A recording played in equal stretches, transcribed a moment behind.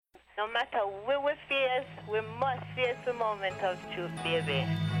No matter where we face, we must face the moment of truth, baby.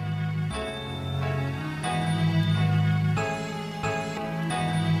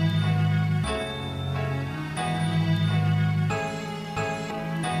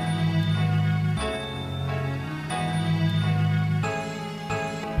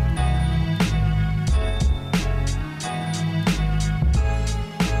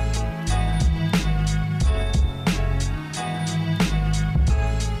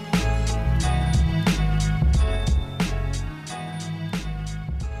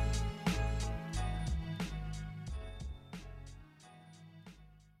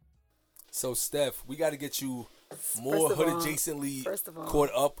 So, Steph, we got to get you more hood adjacently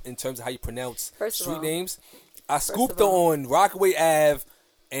caught up in terms of how you pronounce street names. I scooped her on Rockaway Ave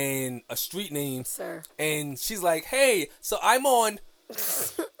and a street name. Sir. And she's like, hey, so I'm on...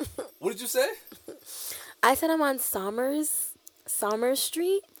 What did you say? I said I'm on Somers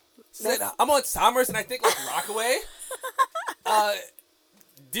Street. Said, I'm on Somers and I think like Rockaway.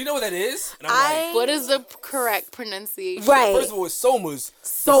 Do you know what that is? And I'm like, what is the correct pronunciation? Right. First of all, it's Somers.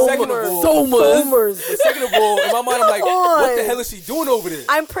 Somers. Second of all, in my mind, I'm like, what the hell is she doing over there?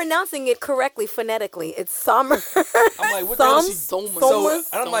 I'm pronouncing it correctly phonetically. It's Somers. I'm like, what the hell is she doing? Somers.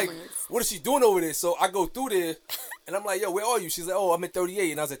 And I'm like, what is she doing over there? So I go through there, and I'm like, yo, where are you? She's like, oh, I'm at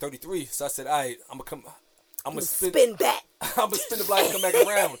 38, and I was at 33. So I said, all right, I'm gonna spin back. I'm gonna spin the block and come back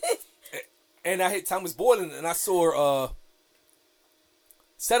around. And I hit Thomas Boylan, and I saw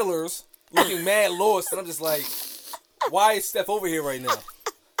Settlers looking mad lost, and I'm just like, why is Steph over here right now?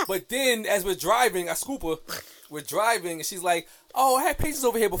 But then, as we're driving, I scoop her. We're driving, and she's like, oh, I had patients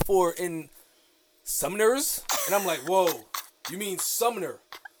over here before in Sumners. And I'm like, whoa, you mean Sumner?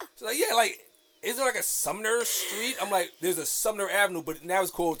 She's like, yeah, like, is there like a Sumner Street? I'm like, there's a Sumner Avenue, but now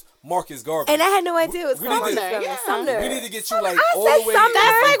it's called Marcus Garvey. And I had no idea it was called Sumner. We need to get you like all the way.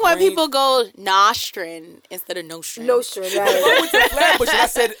 That's like when people go Nostrin instead of Nostrin. Nostrin, right. I went to Flatbush and I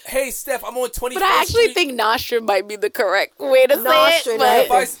said, hey, Steph, I'm on 21st But I actually Street. think Nostrin might be the correct way to say it.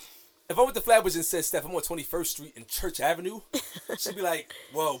 But If I went to Flatbush and said, Steph, I'm on 21st Street and Church Avenue, she'd be like,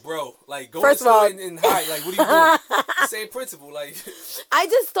 whoa, bro, like, go to the store and hide. Like, what are you doing? Same principle. Like, I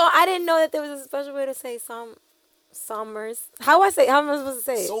just thought, I didn't know that there was a special way to say Somers. How am I supposed to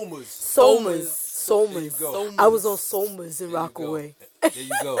say it? Somers. There you go. I was on Somers in Rockaway. There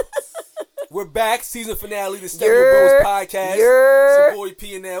you go. We're back, season finale, the Stereo Bros podcast. It's your boy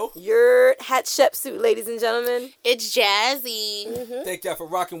P&L. Your Hatshepsut, ladies and gentlemen. It's Jazzy. Mm-hmm. Thank y'all for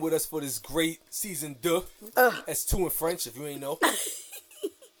rocking with us for this great season deux. That's two in French, if you ain't know.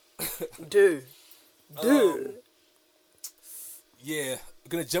 Deux. Yeah, we're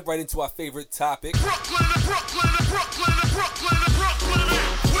gonna jump right into our favorite topic.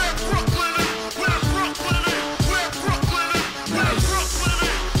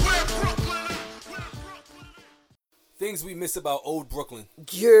 Things we miss about old Brooklyn.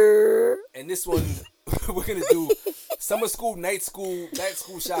 Yeah. And this one, we're going to do summer school, night school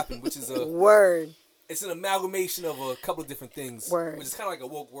shopping, which is a... Word. It's an amalgamation of a couple of different things. Word. Which is kind of like a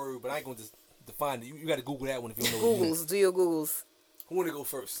woke word, but I ain't going to define it. You got to Google that one if you don't know what it means. Do your Googles. Who want to go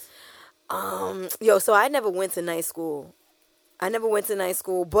first? So I never went to night school. But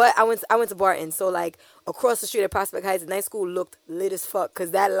I went to Barton. So, like, across the street at Prospect Heights, night school looked lit as fuck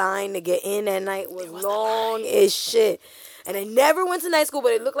because that line to get in that night was long as shit. And I never went to night school,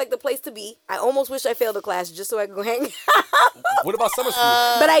 but it looked like the place to be. I almost wish I failed a class just so I could go hang out. What about summer school?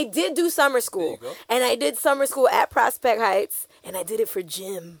 But I did do summer school. There you go. And I did summer school at Prospect Heights, and I did it for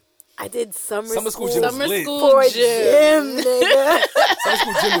gym. I did summer school gym was lit. for gym, nigga. Summer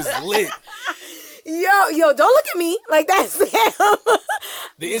school gym was lit. Yo, don't look at me like that, Sam.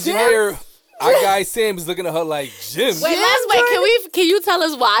 The engineer, our guy Sam, is looking at her like, Jim. Wait, can you tell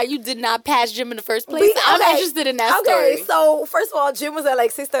us why you did not pass gym in the first place? I'm interested in that story. Okay, so first of all, gym was at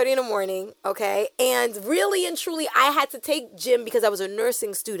like 6:30 in the morning, okay? And really and truly, I had to take gym because I was a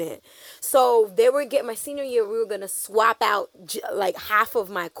nursing student. So they were getting, my senior year, we were going to swap out like half of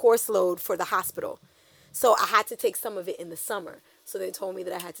my course load for the hospital. So I had to take some of it in the summer. So they told me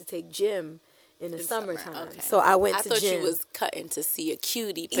that I had to take gym in the summertime. Okay. So I went to gym. I thought you was cutting to see a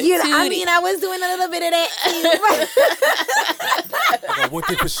cutie. I was doing a little bit of that. I got one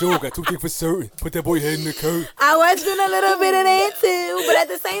thing for sure, got two things for certain. Put that boy head in the curve. I was doing a little bit of that too. But at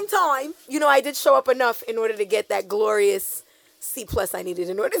the same time, I did show up enough in order to get that glorious C+ I needed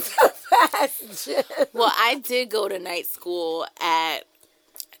in order to pass gym. Well, I did go to night school at...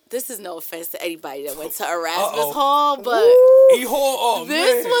 This is no offense to anybody that went to Erasmus Hall, but this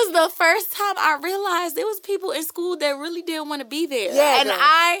was the first time I realized there was people in school that really didn't want to be there. Yeah, and girl.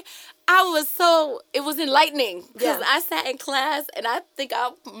 I it was enlightening because Yeah. I sat in class and I think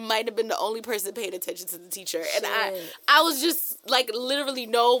I might have been the only person paying attention to the teacher. And I was just like, literally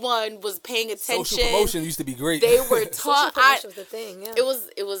no one was paying attention. Social promotion used to be great. They were taught. was the thing, yeah.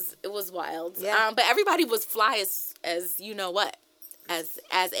 It was wild. Yeah. But everybody was fly as you know what, as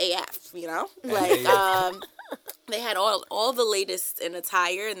AF, you know, like they had all the latest in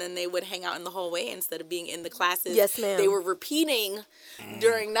attire, and then they would hang out in the hallway instead of being in the classes. Yes, ma'am. They were repeating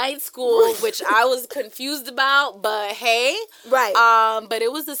during night school, which I was confused about. But hey, right. But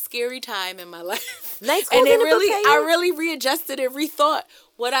it was a scary time in my life. Night school and didn't prepare you? I really readjusted and rethought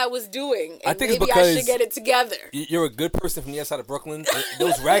what I was doing. And I think it's maybe because I should get it together. You're a good person from the outside of Brooklyn.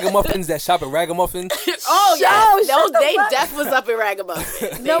 Those ragamuffins that shop at Ragamuffin. Oh yeah, shut the they fuck- def was up in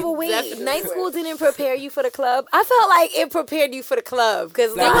Ragamuffin. No, but wait, definitely night were. school didn't prepare you for the club. I felt like it prepared you for the club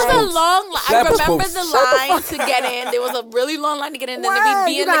because There was a long line. I Slap remember folks. the Shut the line fuck to get in. There was a really long line to get in. Then Word,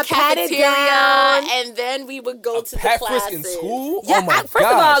 we'd be you in the got patted cafeteria, down. and then we would go to the Pat classes. Frisk in school? Yeah, oh my first of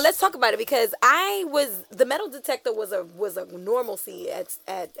all, gosh. let's talk about it because the metal detector was a normalcy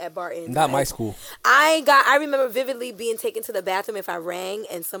at Barton. Not my school. I remember vividly being taken to the bathroom if I rang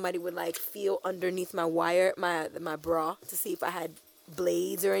and somebody would like feel underneath my wire, my bra to see if I had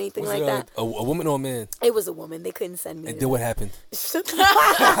blades or anything Was like it that. a woman or a man? It was a woman. They couldn't send me. And to then what happened?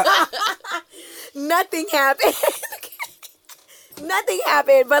 Nothing happened. Nothing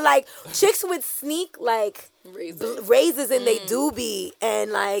happened. But like chicks would sneak like razors in they doobie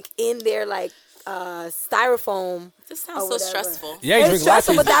and like in their like styrofoam. This sounds so whatever. stressful. You ain't It's drink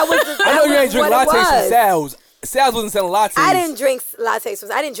stressful, lattes. but that was I know you ain't drink what it lattes from was. Sal's. Sal's wasn't selling lattes. I didn't drink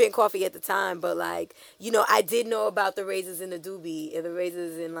lattes. I didn't drink coffee at the time, but like, you know, I did know about the razors in the doobie and the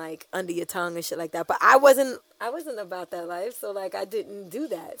razors in like under your tongue and shit like that. But I wasn't about that life, so like I didn't do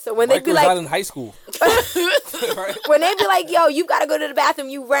that. So when Mike they'd be was out like, in high school. Right? when they'd be like, yo, you gotta go to the bathroom,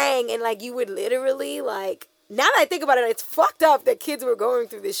 you rang, and like you would literally like. Now that I think about it, it's fucked up that kids were going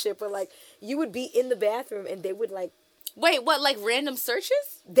through this shit, but like you would be in the bathroom and they would like. Wait, what? Like random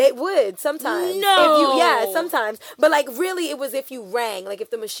searches? They would sometimes. No. Sometimes. But like really it was if you rang, like if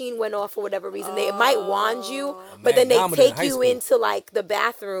the machine went off for whatever reason, they might wand you, but then they Magnometer in take high you school. into like the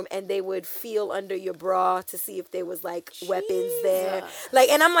bathroom and they would feel under your bra to see if there was like weapons there. Like,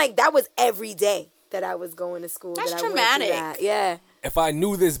 and I'm like, that was every day that I was going to school. That's that I went traumatic. through that. Yeah. If I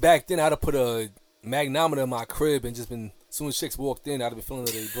knew this back then, I'd have put a magnometer in my crib and just been, as soon as chicks walked in, I'd have been feeling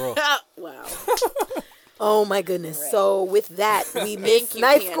that they bro. Wow. Oh my goodness. So with that, we missed you,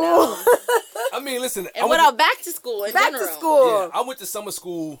 night Piano. school. I mean, listen. And what about back to school in Back general? to school. Yeah, I went to summer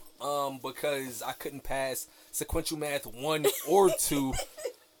school because I couldn't pass sequential math 1 or 2.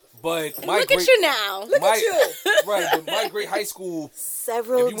 But my Look at you now. Look my, at you. Right, but my great high school,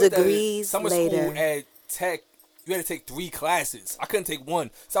 Several if you went to degrees summer later. school at Tech, you had to take 3 classes. I couldn't take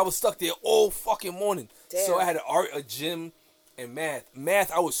 1. So I was stuck there all fucking morning. So I had an art, a gym, and math.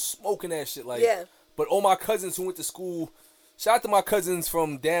 Math, I was smoking that shit. Like, Yeah. But all my cousins who went to school, shout out to my cousins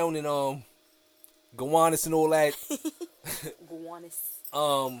from down in Gowanus and all that.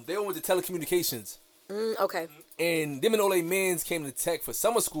 They all went to telecommunications. Okay. And them and all they mans came to Tech for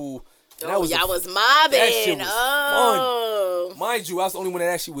summer school. And Y'all was mobbing. that shit was Oh. Mind you, I was the only one that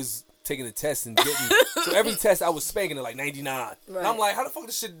actually was taking the test and getting. So every test I was spanking at like 99. And I'm like, how the fuck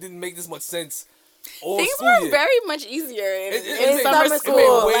this shit didn't make this much sense? All Things school were year? very much easier in It summer made school.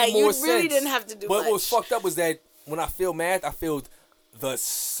 way Like, you more really sense. didn't have to do But much. what was fucked up was that when I failed math, I failed the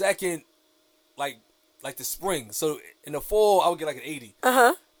second, like the spring. So in the fall, I would get like an 80.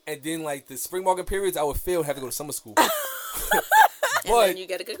 And then like the spring marking periods, I would fail and have to go to summer school. And then you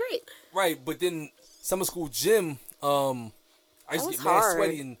get a good grade. Right, but then summer school gym, I used to was get mad hard.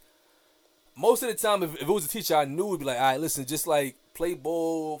 sweaty, and most of the time, if it was a teacher I knew, would be like, all right, listen, just like play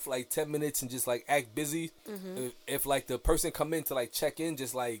ball for like 10 minutes and just like act busy. If like the person come in to like check in,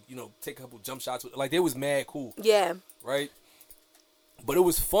 just like, you know, take a couple jump shots. Like they was mad cool, Yeah. right? But it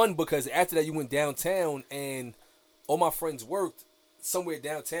was fun because after that you went downtown and all my friends worked somewhere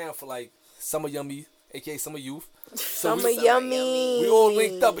downtown for like Summer Yummy, aka Summer Youth. So Summer Yummy. we all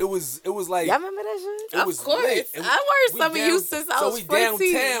linked up. It was like Y'all remember that shit? it Of was course. lit. And I worked we Summer down- Youth since I was So we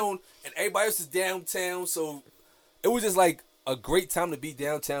 14. downtown, and everybody else is downtown. So it was just like a great time to be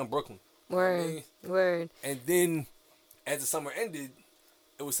downtown Brooklyn. Word. Word. And then, as the summer ended,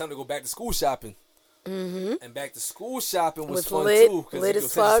 it was time to go back to school shopping. And back to school shopping was fun lit, too because lit you go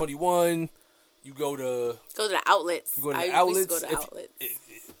as to Section fuck. 21. You go to Go to the outlets. you go to I the used outlets. to go to outlets.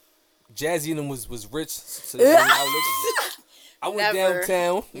 Jazzy and them was rich, so they go to the outlets. I went Never.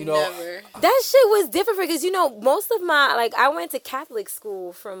 downtown. You know, Never. That shit was different because, you know, most of my, like, I went to Catholic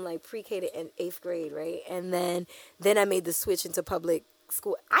school from, like, pre-K to 8th grade, right? And then I made the switch into public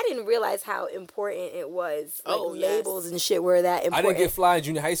school. I didn't realize how important it was. Like, Oh, yes. labels and shit were that I important. didn't get fly in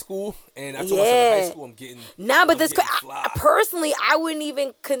junior high school, and I told myself in high school I'm getting. Nah, but I'm this getting fly. personally, I wouldn't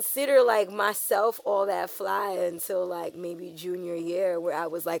even consider like myself all that fly until like maybe junior year, where I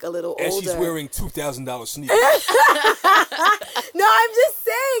was like a little And older. she's wearing $2,000 sneakers. No, I'm just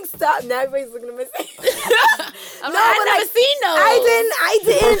saying. Stop. Now everybody's looking at me. I've but never seen those. I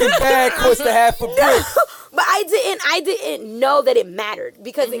didn't. Birkin bag cost a half a brick. But I didn't know that it mattered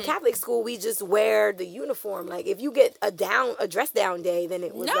because in Catholic school we just wear the uniform. Like if you get a dress down day, then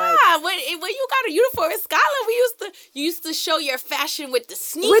it was Nah, like when you got a uniform in Scotland, you used to show your fashion with the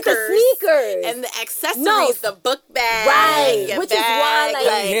sneakers, with the sneakers and the accessories, No. the book bag, Right, your which is why, bag,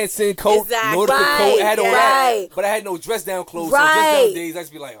 like- Hanson coat, Exactly. nautical coat, I had all Right. that. But I had no dress down clothes. So Right. dress down days, I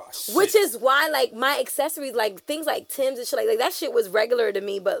just be like, oh shit. which is why like my accessories, like things like Tim's and shit like that shit was regular to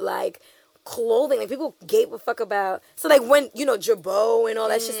me, but like clothing, like people gave a fuck about. So like when Jabot and all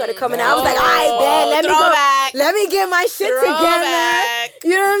that shit started coming out, I was like, all right, man, throwback. let me get my shit Throwback. together.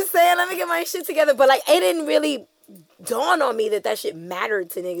 You know what I'm saying? Let me get my shit together. But like it didn't really dawn on me that shit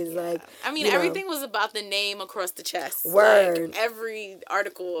mattered to niggas. Like I mean, you know. everything was about the name across the chest. Word. Like, every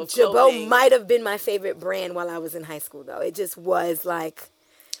article of Jabot clothing. might have been my favorite brand while I was in high school, though. It just was like,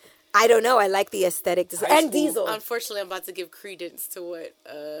 I don't know. I like the aesthetic. High And school- Diesel. Unfortunately, I'm about to give credence to what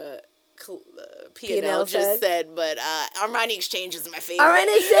P&L P&L just said. said, but Armani Exchange is my favorite.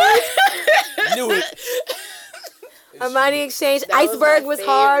 Armani Exchange. Knew it. Armani Exchange. That was Iceberg my was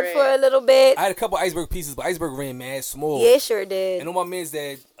hard favorite. for a little bit. I had a couple iceberg pieces, but iceberg ran mad small. Yeah, it sure did. And all my mans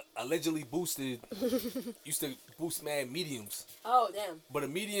that allegedly boosted used to boost mad mediums. Oh, damn. But a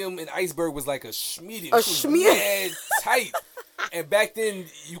medium in iceberg was like a schmedium. A She was schmedium. mad tight. And back then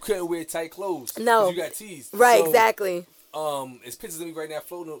you couldn't wear tight clothes. No. 'cause you got teased. Right, So, exactly. It's pictures of me right now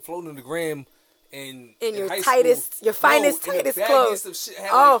floating on the gram in your high tightest- school. your finest, in the tightest baggiest clothes. Of shit. I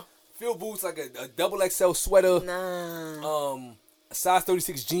had Oh. like field boots, like a double XL sweater. Nah. A size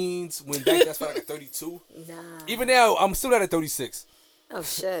 36 jeans. When back that's like a 32. Nah. Even now, I'm still at a 36. Oh,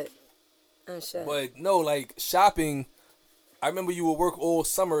 shit. Oh, shit. But no, like shopping, I remember you would work all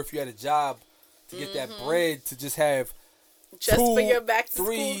summer if you had a job to get that bread to just have Just two, for your back to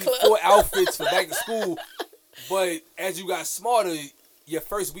 3, school 4 outfits for back to school. But as you got smarter, your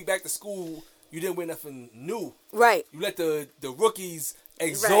first week back to school, you didn't wear nothing new. Right. You let the rookies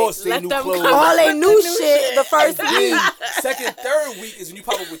exhaust their Let new them clothes. come All they with new the new shit the first week. Then second, third week is when you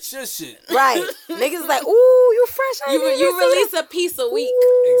pop up with your shit. Right. Niggas like, ooh, you fresh. I You didn't you even see release that. a piece a week.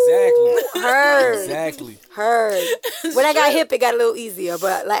 Exactly. Heard. Exactly. Heard. When I got hip, it got a little easier.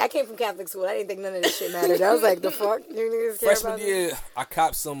 But like, I came from Catholic school. I didn't think none of this shit mattered. I was like, the fuck? You niggas care Freshman about this? year, I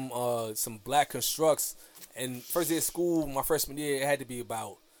copped some black constructs, and first day of school, my freshman year, it had to be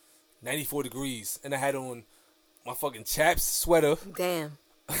about 94 degrees, and I had on my fucking Chaps sweater, Damn.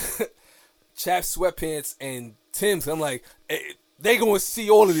 Chaps sweatpants, and Tim's. I'm like, they gonna see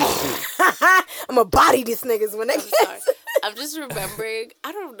all of this shit. I'm gonna body these niggas when they Sorry. I'm just remembering,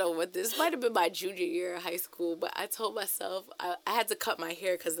 I don't know what this might have been my junior year of high school, but I told myself I had to cut my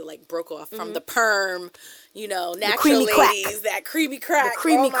hair because it like broke off from the perm, natural creamy crack. ladies, that creamy crack. The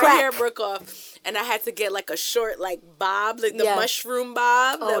creamy all my crack. hair broke off. And I had to get like a short like bob, like the Yeah. mushroom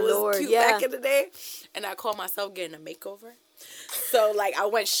bob Oh, that was Lord, cute yeah. back in the day. And I called myself getting a makeover. So like I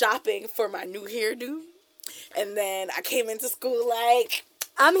went shopping for my new hairdo. And then I came into school like,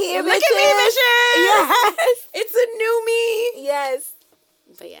 I'm here, look bitches. at me, bitches. Yes. It's a new me. Yes.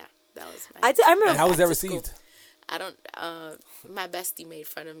 But yeah, that was my. I remember. And how was that back to school. received? I don't. My bestie made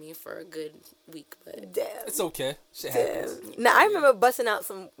fun of me for a good week, but Damn. It's okay. Shit happens. Now I remember busting out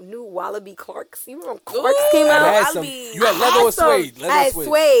some new Wallaby Clarks. You remember when Clarks Ooh, came I out? had I'll some. be- You had leather I or had some. suede? Leather I or had suede.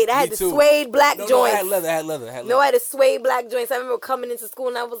 suede. I Me had the too. suede black No, joints. I had leather. No, I had a suede black joints. I remember coming into school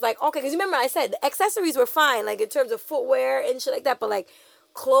and I was like, okay, because you remember I said the accessories were fine, like in terms of footwear and shit like that, but like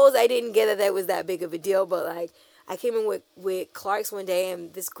clothes, I didn't get that was that big of a deal. But like I came in with Clarks one day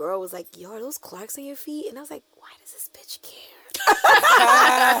and this girl was like, yo, are those Clarks on your feet? And I was like, why does this bitch care?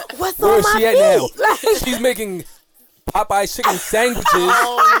 What's Where on is my she at feet? now? Like, She's making Popeye's chicken sandwiches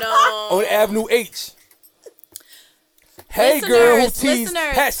oh on Avenue H. Hey, Listeners, girl who teased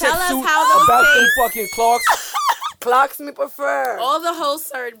listeners, Pat tell us Setsu how those about them taste. fucking Clarks. Clarks me prefer. no! All the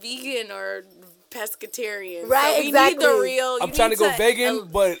hosts are vegan or pescatarian. Right, so we exactly. need the real. I'm trying to go vegan,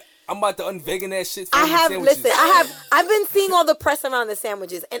 but I'm about to unvegan that shit for I these have sandwiches. I've been seeing all the press around the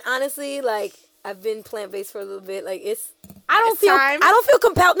sandwiches, and honestly, like I've been plant-based for a little bit. Like It's time. I don't feel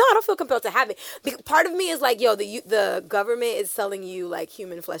compelled. No, I don't feel compelled to have it. Part of me is like, yo, the government is selling you like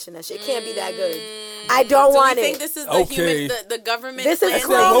human flesh and that shit. It can't be that good. I don't want you it. think this is the Okay. human, the government? This is That's that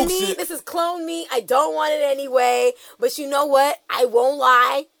clone woke meat. shit. This is clone meat. I don't want it anyway. But you know what? I won't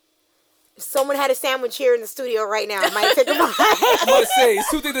lie. If someone had a sandwich here in the studio right now, I might take a I'm bite. about to say,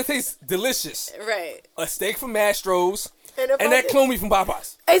 it's two things that taste delicious. Right. A steak from Mastro's And and that clone meat from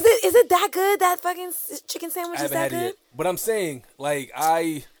Popeyes. Is it that good? That fucking chicken sandwich I is haven't that had good? it yet. But I'm saying, like,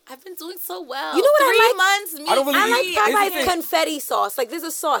 I've been doing so well. You know what I 3 like? months. Me I don't really I like eat- here's the Popeye's thing. confetti sauce. Like there's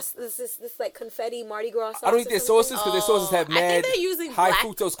a sauce. This like confetti Mardi Gras sauce. I don't eat or their something. sauces because their sauces have I think mad they're using high black-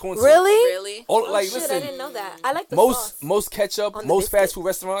 fructose corn syrup. Really? Really? All, Oh, like, shit, I listen, didn't know that. I like the most sauce. most ketchup, On the most biscuit. fast food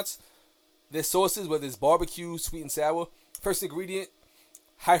restaurants, their sauces, whether it's barbecue, sweet and sour, first ingredient,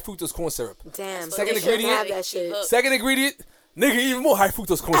 high fructose corn syrup. Damn. Second they shouldn't ingredient? have that shit. Hook. Second ingredient, nigga, even more high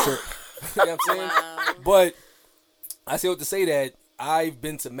fructose corn syrup. You know what I'm saying? But I say what to say that I've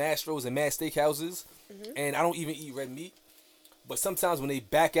been to Mastro's and Mad Steakhouses, and I don't even eat red meat. But sometimes when they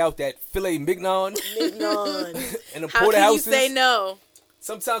back out that filet mignon Mignon. and the How can you porterhouses, say no?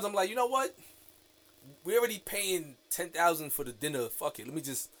 sometimes I'm like, you know what? We're already paying $10,000 for the dinner. Fuck it. Let me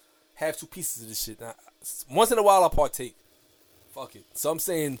just have 2 pieces of this shit. Now, once in a while, I'll partake. Fuck it. So I'm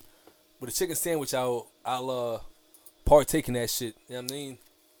saying, with a chicken sandwich, I'll partake in that shit. You know what I mean?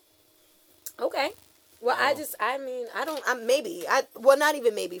 Okay. Well, well, not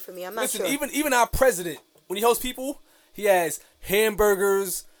even maybe for me. I'm not Listen, sure. even our president, when he hosts people, he has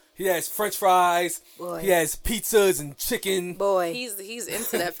hamburgers, he has French fries, Boy. he has pizzas and chicken. Boy. He's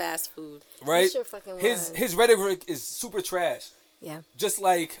into that fast food. Right? sure fucking his was. his rhetoric is super trash. Yeah. Just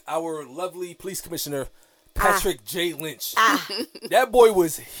like our lovely police commissioner, Patrick J. Lynch. That boy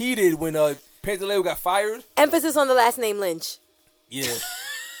was heated when Pantaleo got fired. Emphasis on the last name Lynch. Yeah.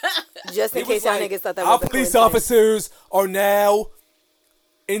 Just in He case was y'all like, niggas thought that our was a police coincidence. officers are now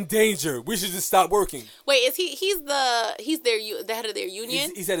in danger. We should just stop working. Wait, is he's the head of their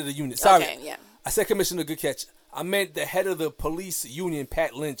union? He's head of the union. Sorry. Okay, yeah. I said commissioner, good catch. I meant the head of the police union,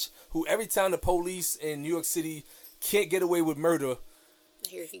 Pat Lynch, who every time the police in New York City can't get away with murder,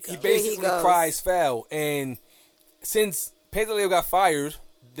 Here he he goes. basically goes. cries foul. And since Pantaleo got fired,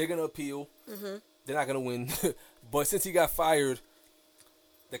 they're going to appeal. Mm-hmm. They're not going to win. But since he got fired,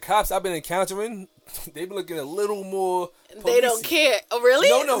 the cops I've been encountering, they've been looking a little more They don't policey. care. Oh, really?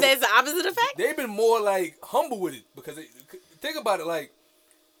 No. There's the opposite effect? They've been more like humble with it because think about it, like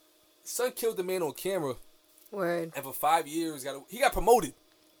son killed the man on camera, Word. and for 5 years he got promoted,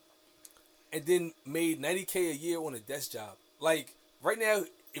 and then made $90K a year on a desk job. Like right now,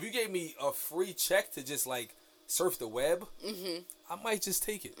 if you gave me a free check to just like surf the web, I might just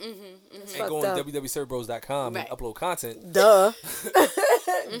take it and go on Fucked up. www.surfbros.com Right. and upload content. Duh.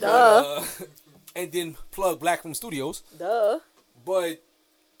 And then plug Black Room Studios. Duh. But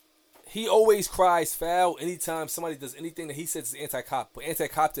he always cries foul anytime somebody does anything that he says is anti-cop. But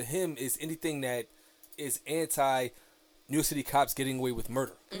anti-cop to him is anything that is anti-New York City cops getting away with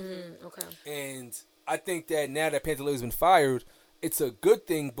murder. Okay. And I think that now that Pantaleo's been fired, it's a good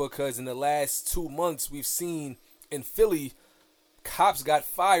thing because in the last 2 months we've seen in Philly, cops got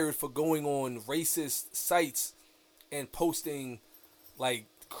fired for going on racist sites and posting like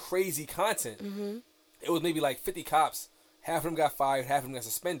crazy content. It was maybe like 50 cops. Half of them got fired, half of them got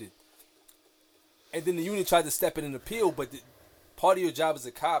suspended. And then the union tried to step in and appeal, but part of your job as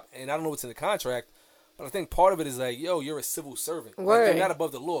a cop, and I don't know what's in the contract, but I think part of it is like, yo, you're a civil servant. Like, Word. you're not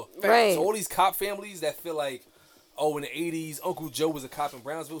above the law. Right. So all these cop families that feel like, oh, in the 80s, Uncle Joe was a cop in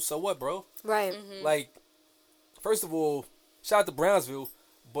Brownsville, so what, bro? Right. Like, first of all, shout out to Brownsville,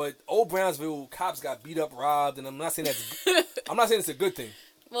 but old Brownsville cops got beat up, robbed, and I'm not saying it's a good thing.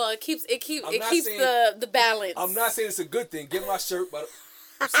 Well, it keeps I'm not keeps saying- the balance. I'm not saying it's a good thing. Get my shirt, but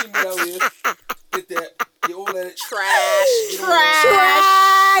you see me out here. Get that. Get all that. trash.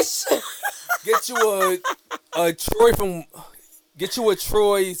 Get you a Troy get you a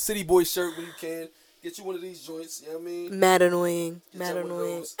Troy City Boy shirt when you can. Get you one of these joints. You know what I mean? Mad annoying. Get Mad you one of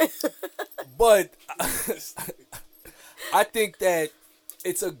annoying. those. But I think that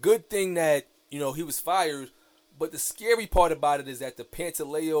it's a good thing that, you know, he was fired. But the scary part about it is that the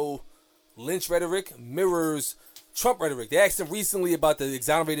Pantaleo Lynch rhetoric mirrors Trump rhetoric. They asked him recently about the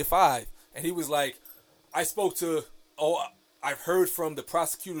exonerated 5. And he was like, I've heard from the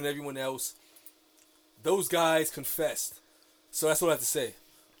prosecutor and everyone else. Those guys confessed. So that's what I have to say.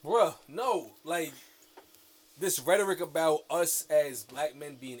 Bruh, no. Like, this rhetoric about us as black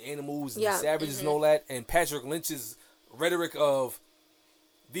men being animals and Yeah. savages and all that, and Patrick Lynch's rhetoric of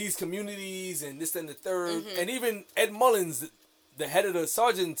these communities and this and the third, and even Ed Mullins, the head of the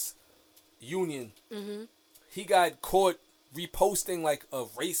sergeants union, he got caught reposting like a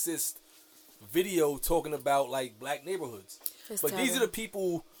racist video talking about like black neighborhoods. But these are the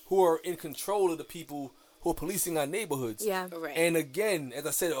people who are in control of the people who are policing our neighborhoods. Yeah. Right. And again, as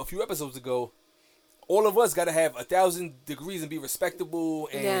I said a few episodes ago, all of us got to have 1,000 degrees and be respectable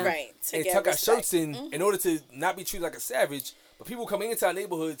and, Yeah. Right, to and get tuck our respect. shirts in order to not be treated like a savage. But people coming into our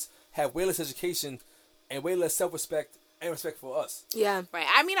neighborhoods have way less education and way less self-respect and respect for us. Yeah. Right.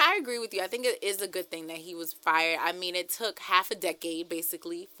 I mean, I agree with you. I think it is a good thing that he was fired. I mean, it took half a decade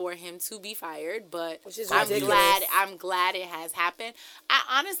basically for him to be fired, but Which is I'm ridiculous. glad it has happened. I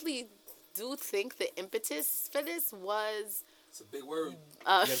honestly do think the impetus for this was It's a big word. You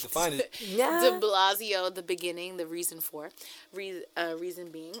have to find it. Yeah. De Blasio, the beginning, the reason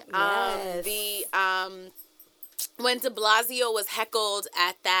being Yes. when De Blasio was heckled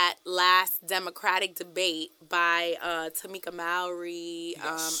at that last Democratic debate by Tamika Mallory,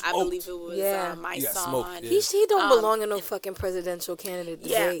 I smoked. believe it was Yeah. my He got son. smoked, yeah. He don't belong in no fucking presidential candidate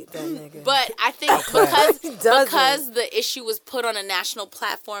Yeah. debate, that nigga. But I think He doesn't. because the issue was put on a national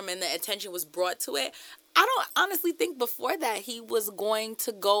platform and the attention was brought to it, I don't honestly think before that he was going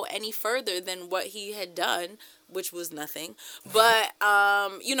to go any further than what he had done, which was nothing. But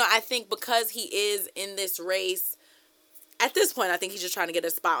I think because he is in this race, at this point, I think he's just trying to get a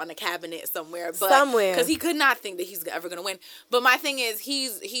spot on the cabinet somewhere. Somewhere. Because he could not think that he's ever going to win. But my thing is,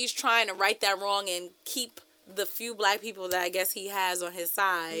 he's trying to right that wrong and keep the few black people that I guess he has on his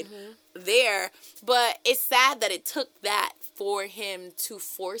side there. But it's sad that it took that for him to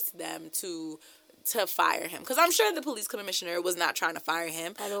force them to fire him. Because I'm sure the police commissioner was not trying to fire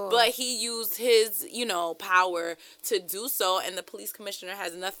him. At all. But he used his, power to do so. And the police commissioner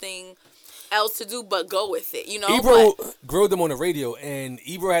has nothing else to do but go with it, Ebro But- grilled him on the radio, and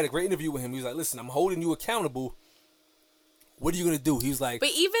Ebro had a great interview with him. He was like, listen, I'm holding you accountable. What are you going to do? He was like...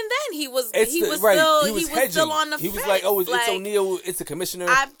 But even then, he was hedging. still on the He fence. was like, oh, it's Like, O'Neal, it's the commissioner.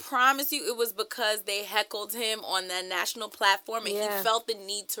 I promise you, it was because they heckled him on that national platform, and Yeah. he felt the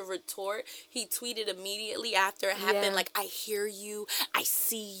need to retort. He tweeted immediately after it happened, Yeah. like, I hear you, I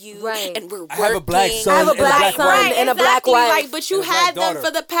see you, Right. and we're I working. have a black son I have a and black son wife. and a black exactly. wife. Like, but you And a black had them daughter.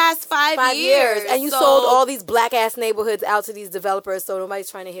 for the past 5 years. And you so- sold all these black ass neighborhoods out to these developers, so nobody's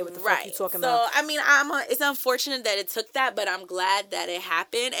trying to hear what the fuck you Right. talking So, about. I mean, it's unfortunate that it took that, but I'm glad that it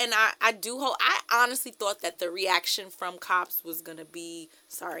happened. And I do hope, I honestly thought that the reaction from cops was going to be,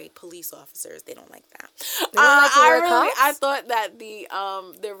 sorry, police officers, they don't like that. They don't like to wear cops? I thought that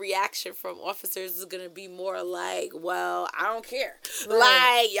the reaction from officers is going to be more like, well, I don't care.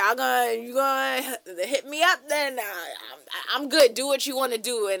 Right. Like, you gonna hit me up, then I'm good. Do what you want to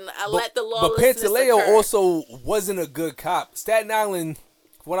do, and let the law. But Pantaleo also wasn't a good cop. Staten Island,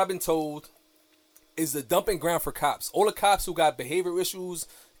 from what I've been told, is the dumping ground for cops. All the cops who got behavior issues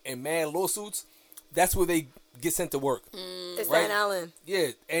and mad lawsuits, that's where they get sent to work. It's right. Staten Island. Yeah,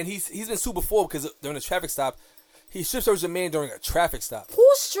 and he's been sued before because during a traffic stop, he strip searched a man during a traffic stop. Who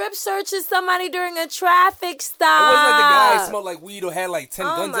strip searches somebody during a traffic It stop? wasn't like the guy smelled like weed or had like 10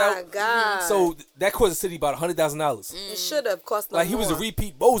 Oh guns my out. God. So that cost the city about $100,000. It should have cost Like he was a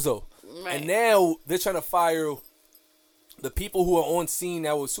repeat bozo. Right. And now they're trying to fire the people who are on scene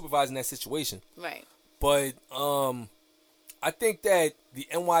that were supervising that situation. Right. But I think that the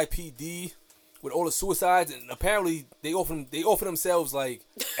NYPD with all the suicides, and apparently they offer themselves like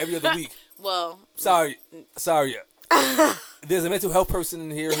every other week. Well, Sorry. There's a mental health person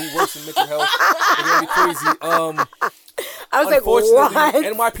in here who works in mental health. They're gonna be crazy. I was like, Unfortunately,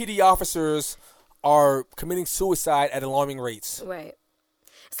 what? NYPD officers are committing suicide at alarming rates. Right.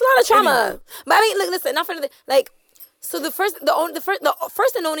 It's a lot of trauma. But I mean, look, listen, not for the like. So the first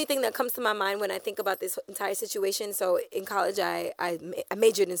and only thing that comes to my mind when I think about this entire situation. So in college, I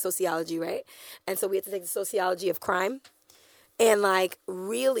majored in sociology, right? And so we had to take the sociology of crime. And like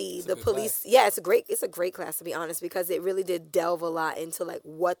really the police, yeah, it's a great class to be honest, because it really did delve a lot into like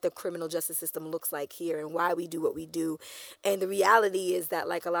what the criminal justice system looks like here and why we do what we do. And the reality is that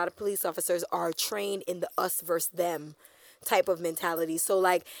like a lot of police officers are trained in the us versus them type of mentality. So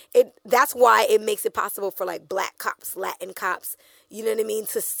like that's why it makes it possible for like black cops, Latin cops, you know what I mean,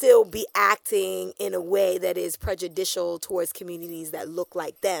 to still be acting in a way that is prejudicial towards communities that look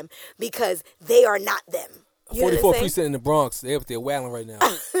like them because they are not them. You know what I'm 44 saying? precinct in the Bronx. They're up there wailing right now.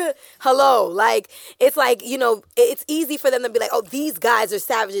 Hello, like it's like, you know, it's easy for them to be like, oh, these guys are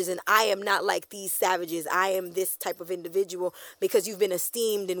savages and I am not like these savages. I am this type of individual because you've been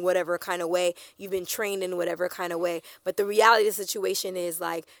esteemed in whatever kind of way, you've been trained in whatever kind of way. But the reality of the situation is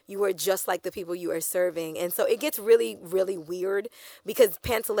like you are just like the people you are serving. And so it gets really, really weird because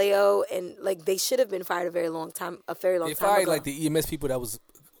Pantaleo and like they should have been fired a very long time They fired ago. like the EMS people that was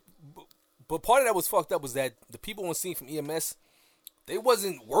But part of that was fucked up was that the people on scene from EMS, they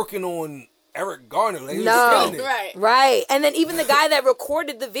wasn't working on Eric Garner. They was killing it. Right. Right. And then even the guy that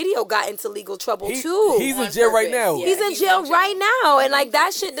recorded the video got into legal trouble too. He's in jail right now. Yeah. He's in jail right now, and like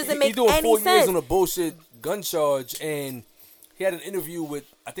that shit doesn't make He's doing any 4 sense. years on a bullshit gun charge, and he had an interview with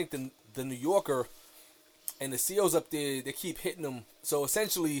I think the New Yorker, and the CEOs up there, they keep hitting him. So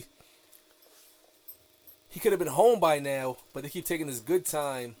essentially, he could have been home by now, but they keep taking his good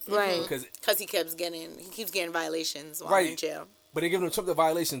time, Right. Because he keeps getting violations while in jail. But they're giving him Trump the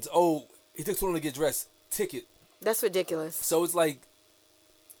violations. Oh, he took too long to get dressed. Ticket. That's ridiculous. So it's like,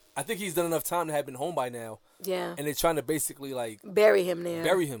 I think he's done enough time to have been home by now. Yeah. And they're trying to basically like Bury him there.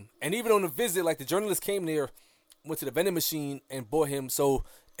 bury him. And even on the visit, like the journalist came there, went to the vending machine and bought him. So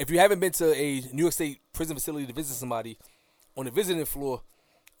if you haven't been to a New York State prison facility to visit somebody, on the visiting floor,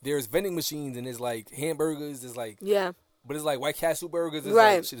 there's vending machines and there's like hamburgers. There's like, Yeah. but it's like White Castle burgers. It's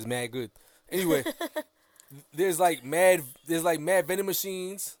Right. like, shit is mad good. Anyway, there's like mad vending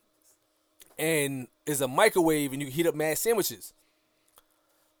machines, and there's a microwave, and you can heat up mad sandwiches.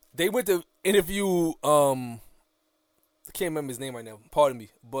 They went to interview, I can't remember his name right now, pardon me,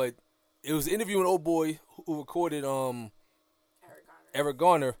 but it was interviewing an old boy who recorded Eric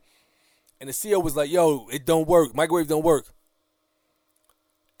Garner, and the CEO was like, yo, it don't work, microwave don't work.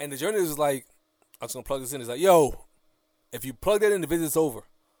 And the journalist was like, I'm just gonna plug this in. It's like, yo, if you plug that in, the visit's over.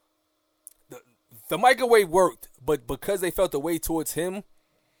 The microwave worked, but because they felt the way towards him,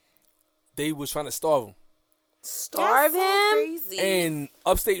 they was trying to starve him. Starve That's so him? crazy. And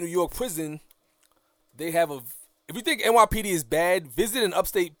upstate New York prison, they have a. If you think NYPD is bad, visit an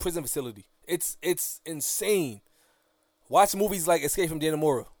upstate prison facility. It's insane. Watch movies like Escape from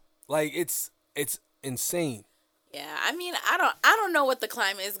Dannemora. Like it's insane. Yeah, I mean, I don't know what the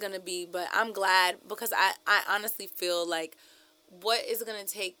climate is gonna be, but I'm glad because I honestly feel like what is gonna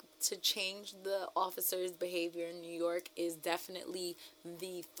take to change the officers' behavior in New York is definitely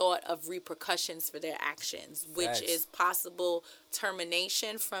the thought of repercussions for their actions, which Facts. is possible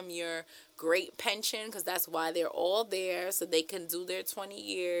termination from your great pension, because that's why they're all there, so they can do their 20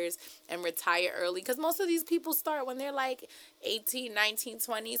 years and retire early, because most of these people start when they're like 18, 19,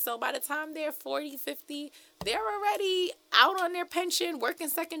 20, so by the time they're 40, 50, they're already out on their pension, working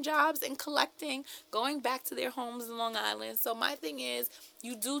second jobs and collecting, going back to their homes in Long Island. So my thing is,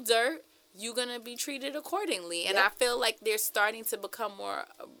 you do dirt, you're going to be treated accordingly. And I feel like they're starting to become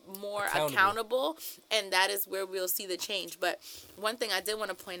more accountable, and that is where we'll see the change. But one thing I did want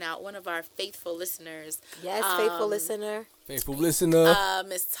to point out, one of our faithful listeners. Yes, faithful listener. Faithful listener.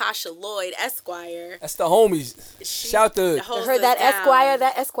 Miss Tasha Lloyd, Esquire. That's the homies. Shout to. I heard that Esquire.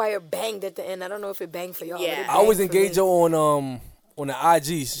 That Esquire banged at the end. I don't know if it banged for y'all. Yeah. But it I always banged for engage me. her on the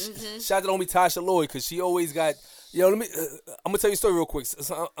IG. Shout out to the homie Tasha Lloyd, because she always got. Yo, let me. I'm gonna tell you a story real quick.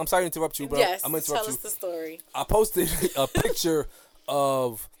 So, I'm sorry to interrupt you, but Yes, I'm gonna tell interrupt us you. the story. I posted a picture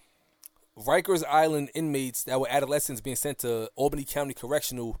of Rikers Island inmates that were adolescents being sent to Albany County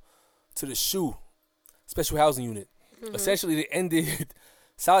Correctional to the SHU, Special Housing Unit. Essentially, they ended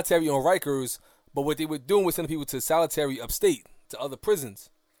solitary on Rikers, but what they were doing was sending people to solitary upstate, to other prisons.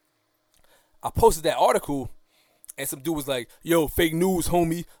 I posted that article, and some dude was like, yo, fake news,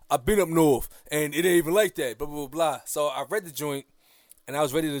 homie. I've been up north, and it ain't even like that, blah, blah, blah, blah. So I read the joint, and I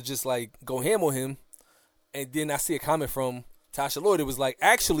was ready to just, like, go ham on him. And then I see a comment from Tasha Lloyd. It was like,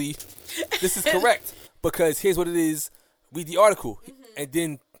 actually, this is correct, because here's what it is. Read the article. And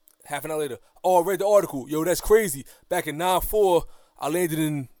then half an hour later, oh, I read the article. Yo, that's crazy. Back in 9-4, I landed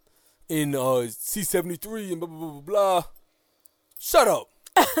in C-73 and blah, blah, blah, blah, blah. Shut up.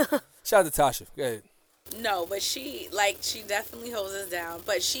 Shout out to Tasha. Go ahead. No, but she definitely holds us down.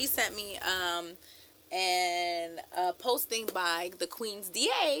 But she sent me a posting by the Queen's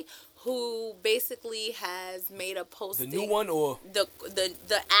DA, who basically has made a The posting. new one, or the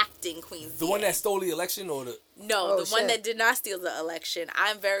acting Queen's the DA. one that stole the election, or the No, Oh, the one shit. that did not steal the election.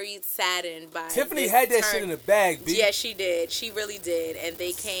 I'm very saddened by Tiffany this had that turn. shit in the bag, B. Yeah, she did. She really did. And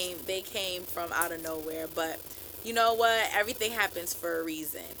they came from out of nowhere. But you know what? Everything happens for a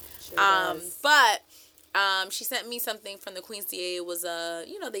reason. Sure does. But she sent me something from the Queen's DA. It was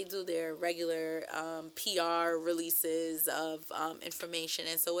they do their regular PR releases of information.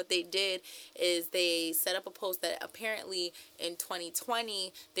 And so what they did is they set up a post that apparently in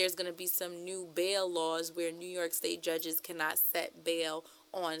 2020 there's going to be some new bail laws where New York State judges cannot set bail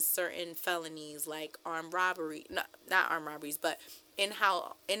on certain felonies like armed robbery, not armed robberies, but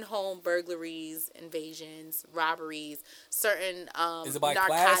in-home burglaries, invasions, robberies, certain Is it by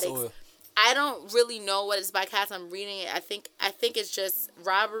narcotics. class, or I don't really know what it's by class. I'm reading it. I think it's just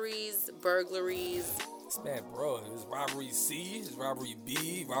robberies, burglaries, It's bad, bro. It's robbery C, it's robbery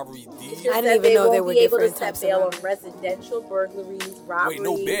B, robbery D. I didn't even know there were be able to different set types of bail on robbery. residential burglaries, robberies, Wait,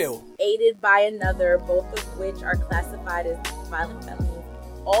 no bail. aided by another, both of which are classified as violent felonies.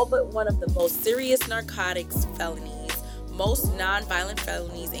 All but one of the most Serious narcotics felonies, most non-violent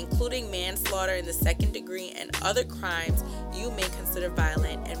felonies, including manslaughter in the second degree and other crimes you may consider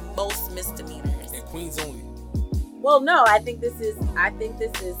violent, and most misdemeanors. And Queens only. Well, no, I think this is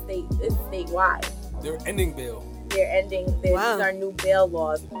statewide. They're ending bail. They're ending. Wow. These are new bail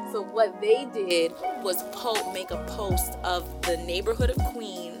laws. So what they did was make a post of the neighborhood of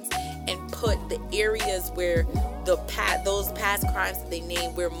Queens and put the areas where those past crimes that they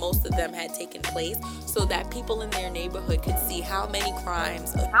named, where most of them had taken place, so that people in their neighborhood could see how many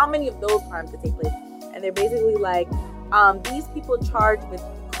crimes. How many of those crimes could take place? And they're basically like, these people charged with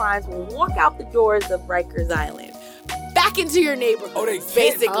crimes will walk out the doors of Rikers Island, back into your neighborhood. Oh, they can't.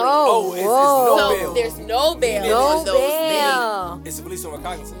 basically. Oh, it's whoa. no So bail. there's no bail No on those things. bail. It's a release on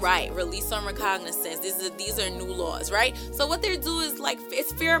recognizance. Right, release on recognizance. These are new laws, right? So what they do is like,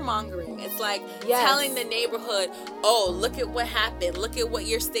 it's fear mongering. It's like Yes. telling the neighborhood, oh, look at what happened. Look at what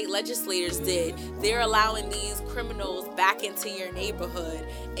your state legislators did. They're allowing these criminals back into your neighborhood,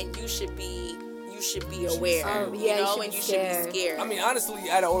 and you should be aware. Oh, yeah, you should and be you scared. should be scared. I mean, honestly,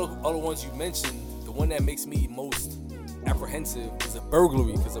 out of all the ones you mentioned, the one that makes me most apprehensive is a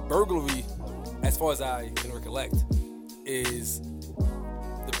burglary. Because a burglary, as far as I can recollect, is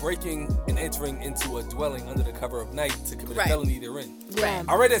the breaking and entering into a dwelling under the cover of night to commit a Right. felony therein. Yeah.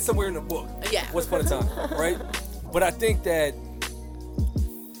 I read that somewhere in the book. Yeah. Once upon a time, right? But I think that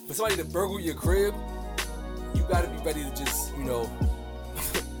for somebody to burgle your crib, you got to be ready to just,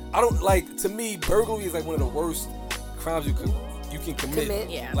 I don't like. To me, burglary is like one of the worst crimes you can commit.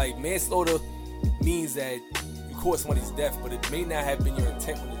 Yeah. Like manslaughter means that you caused somebody's death, but it may not have been your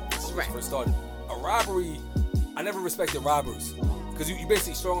intent when it Right. first started. A robbery, I never respected robbers because you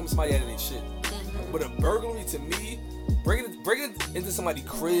basically strong somebody out of their shit. But a burglary, to me, breaking it into somebody's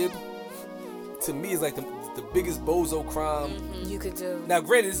crib, to me is like the biggest bozo crime. You could do. Now,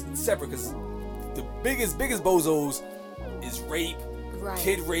 granted, it's separate because the biggest bozos is rape, Right.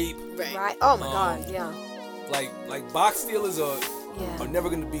 kid rape. right. Right. Oh my God. Yeah. Like box stealers are Yeah. never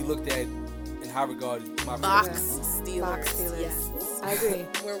going to be looked at in high regard. In my Box opinion. stealers. Box stealers. Yes. I agree.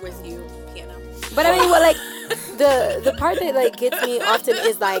 We're with you, piano. But I mean, well, like the part that like gets me often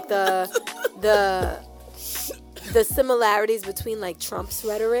is like the similarities between like Trump's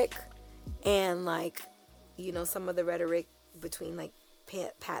rhetoric and like some of the rhetoric between like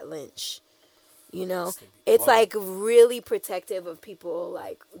Pat Lynch. It's like really protective of people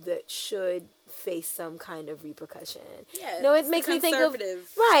like that should face some kind of repercussion. Yeah, No, it it's makes me think of conservative.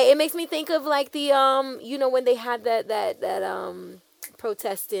 right. It makes me think of like the when they had that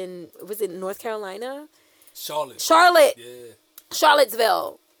protest in, was it North Carolina? Charlotte. Yeah.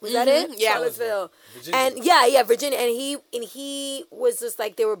 Charlottesville. Was that it? Yeah. Charlottesville. Virginia. And Virginia. And he was just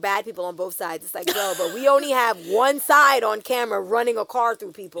like, there were bad people on both sides. It's like, no, but we only have one side on camera running a car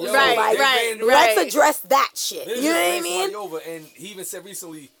through people. Yo, So, Right, like, right, let's right. address that shit. This You know is what I ran mean? somebody over, and he even said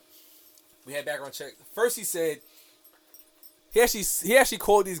recently, we had background check. First, he said he actually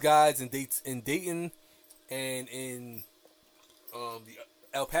called these guys in Dayton and in the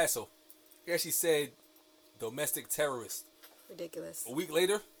El Paso. He actually said domestic terrorist. Ridiculous. A week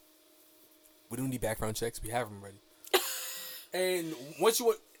later, we don't need background checks. We have them ready. And once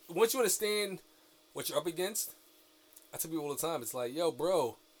you understand what you're up against, I tell people all the time, it's like, yo,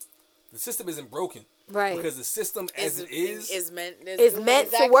 bro, the system isn't broken. Right. Because the system as it is It's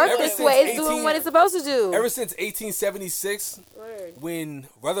meant to work Ever this since way. It's doing 18 what it's supposed to do. ever since 1876, Word. when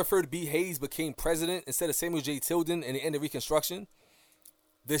Rutherford B. Hayes became president instead of Samuel J. Tilden in the end of Reconstruction,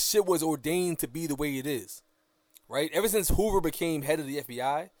 this shit was ordained to be the way it is. Right? Ever since Hoover became head of the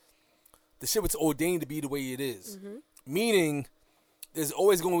FBI, the shit was ordained to be the way it is. Meaning, there's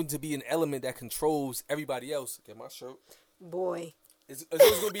always going to be an element that controls everybody else. Get my shirt. Boy. There's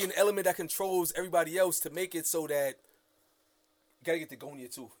always going to be an element that controls everybody else to make it so that you gotta get the Gonia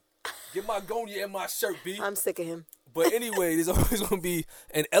too. Get my Gonia in my shirt, B. I'm sick of him. But anyway, there's always going to be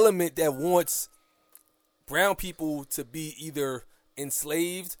an element that wants brown people to be either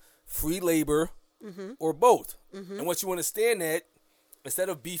enslaved, free labor, or both. And once you understand that, instead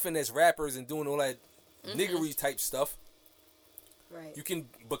of beefing as rappers and doing all that niggery type stuff, Right. you can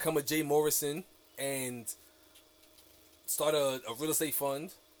become a Jay Morrison and start a real estate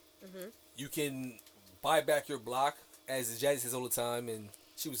fund. You can buy back your block, as Jazzy says all the time. And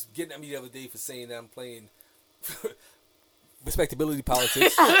she was getting at me the other day for saying that I'm playing respectability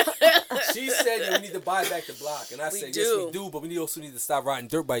politics. She said we need to buy back the block. And I said, yes, we do, but we also need to stop riding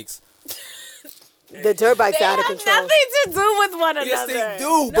dirt bikes. The dirt bikes They are out of have control. nothing to do with one another. Yes, they do.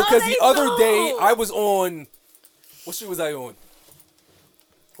 No, Because they the other don't. day I was on. What street was I on?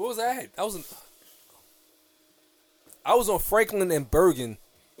 What was I at? I was on Franklin and Bergen,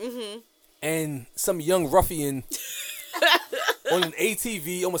 and some young ruffian on an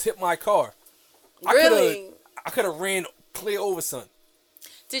ATV almost hit my car. Really? I could have ran clear over, son.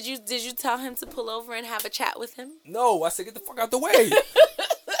 Did you tell him to pull over and have a chat with him? No, I said get the fuck out the way.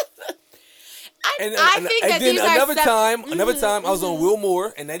 I think that then these are another time, I was on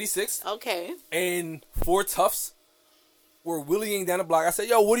Wilmore in 96, Okay. and 4 toughs were wheeling down the block. I said,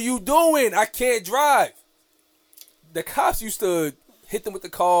 "Yo, what are you doing? I can't drive." The cops used to hit them with the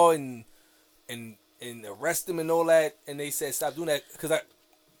car and arrest them and all that, and they said stop doing that because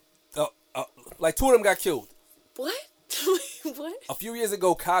like 2 of them got killed. What? What? A few years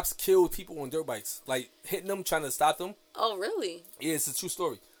ago, cops killed people on dirt bikes, like hitting them, trying to stop them. Oh, really? Yeah, it's a true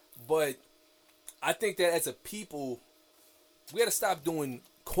story. But I think that as a people, we got to stop doing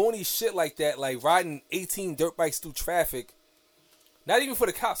corny shit like that, like riding 18 dirt bikes through traffic. Not even for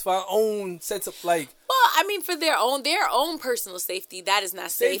the cops, for our own sense of like. Well, I mean, for their own personal safety, that is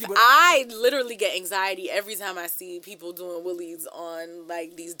not safe. Safety, but- I literally get anxiety every time I see people doing wheelies on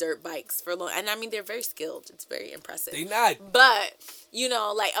like these dirt bikes for long. And I mean, they're very skilled. It's very impressive. They not. But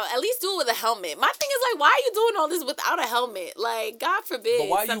like at least do it with a helmet. My thing is like, why are you doing all this without a helmet? Like, God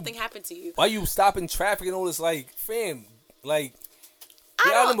forbid something happened to you. Why you stopping traffic and all this? Like, fam, like.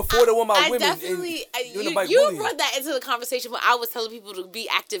 Get out of them before they want my women. Definitely, and you brought that into the conversation when I was telling people to be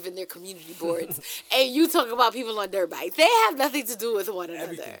active in their community boards, and you talk about people on dirt bikes. They have nothing to do with one another.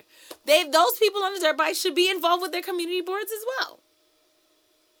 Everything. Those people on the dirt bikes should be involved with their community boards as well.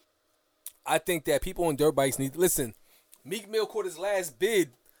 I think that people on dirt bikes need listen. Meek Mill caught his last bid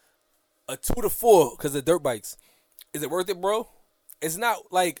a 2 to 4 because of dirt bikes. Is it worth it, bro? It's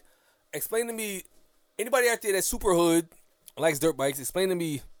not. Like, explain to me. Anybody out there that's super hood likes dirt bikes, explain to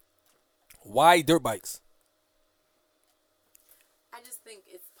me why dirt bikes. I just think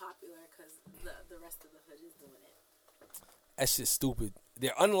it's popular because the rest of the hood is doing it. That shit's stupid.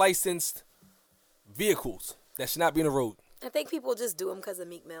 They're unlicensed vehicles that should not be on the road. I think people just do them because of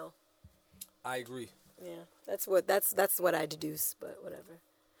Meek Mill. I agree. Yeah, that's what I deduce, but whatever.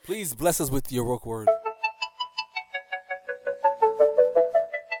 Please bless us with your woke word.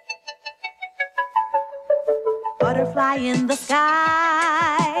 Butterfly in the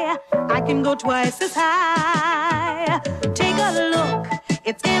sky, I can go twice as high. Take a look,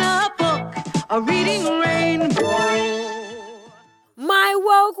 it's in a book, a reading rainbow. My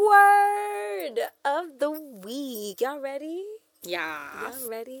woke word of the week. Y'all ready? Yeah. Y'all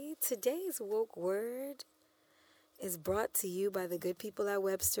ready? Today's woke word is brought to you by the good people at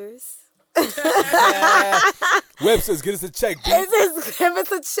Webster's. Webster's, get us a check, B. Give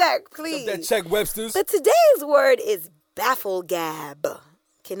us a check, please. That check, Webster's. But today's word is bafflegab.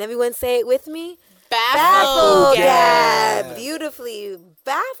 Can everyone say it with me? Bafflegab. Beautifully.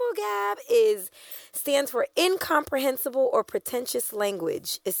 Bafflegab stands for incomprehensible or pretentious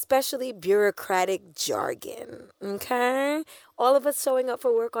language, especially bureaucratic jargon. Okay? All of us showing up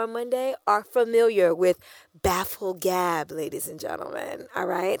for work on Monday are familiar with bafflegab, ladies and gentlemen. All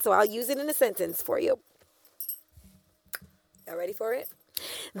right? So I'll use it in a sentence for you. Y'all ready for it?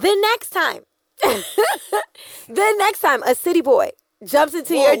 The next time a city boy jumps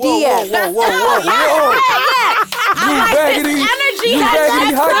into your DM. Whoa. You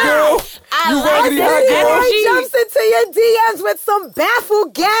raggedy hot girl. You raggedy hot girl. He jumps into your DMs with some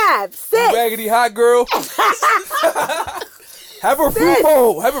baffled gab. Sit. Raggedy hot girl. Have a fruit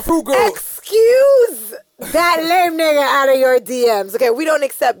bowl. Have a fruit girl. Excuse that lame nigga out of your DMs. Okay, we don't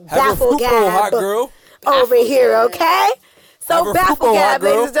accept Have a baffled fruit bowl, hot gab girl. over here, okay? Have So a baffled fruit bowl, hot gab,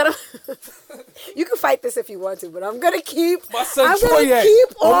 ladies girl. and gentlemen. You can fight this if you want to, but I'm gonna keep. My son I'm Troy gonna at. keep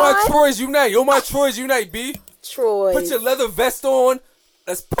Oh my on. Troy's unite. Oh my Troy's unite, B. Troy. Put your leather vest on.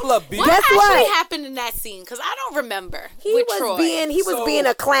 Let's pull up, B. What Guess actually what? happened in that scene? Because I don't remember. He with was Troy. So, being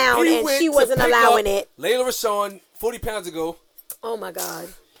a clown, he and went she to wasn't pick allowing up it. Layla Rashawn, 40 pounds ago. Oh my god.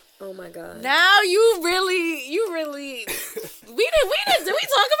 Oh my god. Now you really. Did we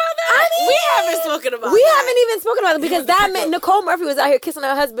talk about that? I mean, we haven't spoken about We that. haven't even spoken about it because went to that pick meant up- Nicole Murphy was out here kissing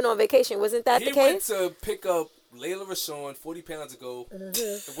her husband on vacation. Wasn't that He the went case? to pick up Layla Rashawn 40 pounds ago,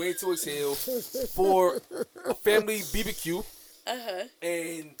 Mm-hmm. way to his hill for a family BBQ. Uh-huh.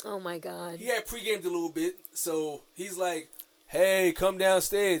 And Oh my god. he had pre-gamed a little bit, so he's like, hey, come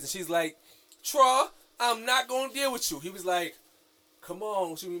downstairs. And she's like, Tra, I'm not going to deal with you. He was like, come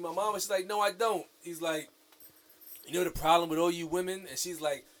on, she mean my mama. She's like, no, I don't. He's like, you know the problem with all you women? And she's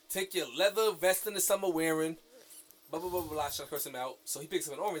like, take your leather vest in the summer wearing, blah, blah, blah, blah, blah. Trying to curse him out. So he picks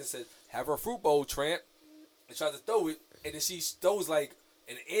up an orange and says, have her fruit bowl, tramp. And tries to throw it. And then she throws like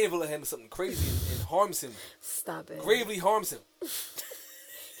an anvil at him or something crazy and harms him. Stop it. Gravely harms him.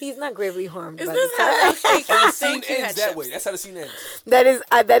 He's not gravely harmed. Is by this this how time. I And the scene think you ends had that chips. way. That's how the scene ends. That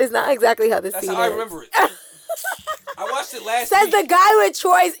is not exactly how this That's scene how I ends. remember it. I watched it last Says week. the guy with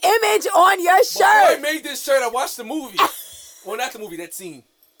Troy's image on your Before I shirt. made this shirt, I watched the movie. Well, not the movie, that scene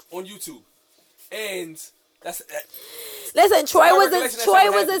on YouTube. And that's Listen, Troy my was recollection, that's Troy how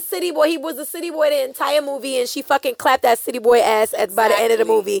it was a happened. city boy. He was a city boy the entire movie, and she fucking clapped that city boy ass by the end of the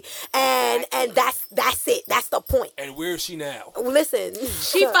movie. And that's it. That's the point. and where is she now? Listen,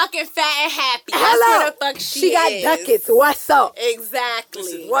 She fucking fat and happy. That's hello. where the fuck she got is. ducats. What's up? Exactly.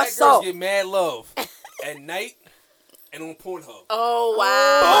 Listen, What's black girls up? get mad love at night and on Pornhub. Oh Oh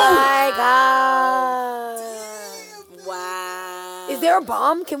my god. wow. Is there a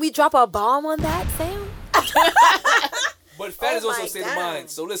bomb? Can we drop a bomb on that, Sam? But fat is also my a state of God. mind.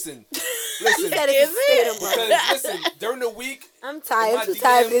 So listen, That is a state of mind. because listen, during the week, I'm tired. my I'm too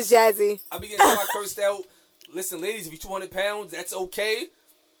tired of DMs, this, Jazzy. I be getting my cursed out. Listen, ladies, if you're 200 pounds, that's okay.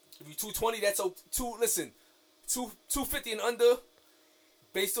 If you're 220, that's listen, 250 and under,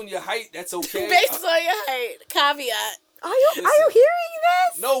 based on your height, that's okay. Based on your height. Caveat. Are you hearing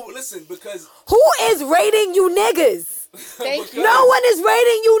this? No, listen, because Who is rating you niggas? Thank you. No one is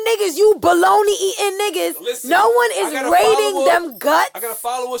rating you niggas, you baloney eating niggas. Listen, no one I is got a rating follower. them guts. I got a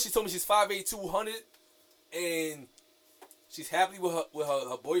follower. She told me she's 5'8", 200, and she's happy with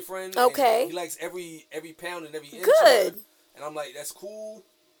her boyfriend. and Okay. he likes every pound and every inch. Good. Of her. And I'm like, that's cool.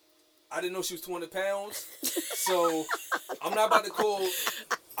 I didn't know she was 200 pounds, so I'm not about to call.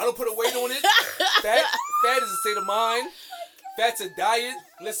 I don't put a weight on it. Fat is a state of mind. Fat's a diet.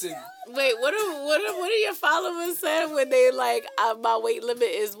 Listen, Wait, what are your followers saying when they like my weight limit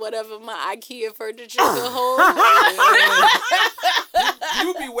is whatever my IKEA furniture can hold?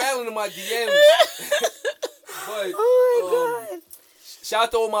 you be wailing in my DMs. But Oh my god. shout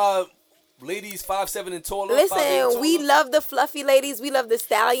out to all my ladies 5'7" and taller. 5'8" Listen, we taller. love the fluffy ladies. We love the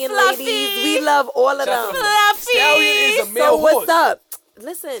stallion Fluffy. ladies. We love all of Shout out them. to Stallion is a male So what's horse. up?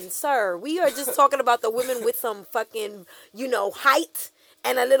 Listen, sir, we are just talking about the women with some fucking, height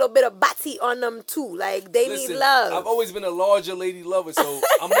and a little bit of body on them too. Like they Listen, need love. I've always been a larger lady lover, so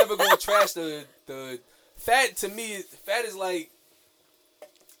I'm never gonna trash the fat. To me, fat is like,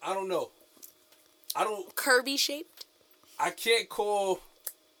 I don't know. Kirby shaped. I can't call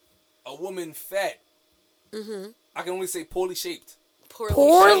a woman fat. I can only say poorly shaped.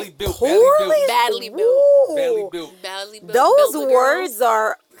 Poorly. Badly built. Badly built. Ooh. Badly built. Badly built. Those built words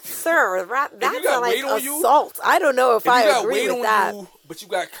are, sir, that's got like weight on you, assault. I don't know if If you I got agree weight with on that. you, but you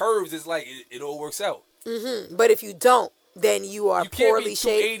got curves, it's like it all works out. But if you don't, then you are You can't poorly be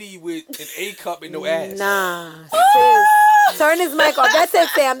shaped. 280 with an A cup and no ass. Nah, sis. Turn his mic off. That's it,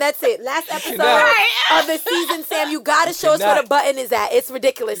 Sam. That's it. Last episode cannot. of the season, Sam. You gotta show us where cannot. the button is at. It's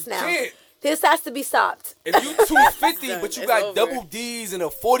ridiculous now. can't. This has to be stopped. If you 250, done. but you It's got over. double D's and a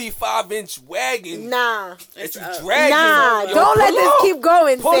 45-inch wagon Nah. that you up. dragging, Nah. yo, Don't let pull this up. keep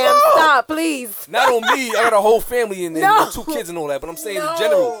going, Pull Sam. up. Stop, please. Not on me. I got a whole family and No. 2 kids and all that. But I'm saying No. in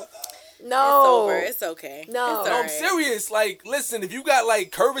general. It's No. over. It's okay. No. It's No, all I'm right. serious. Like, listen, if you got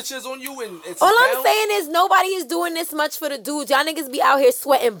like curvatures on you and some All I'm pounds- saying is nobody is doing this much for the dudes. Y'all niggas be out here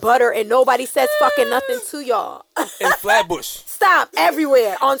sweating butter and nobody says fucking nothing to y'all. in Flatbush. Stop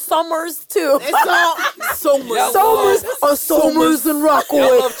everywhere. On Summers too. Y'all Somers love- on Somers and Rockaway.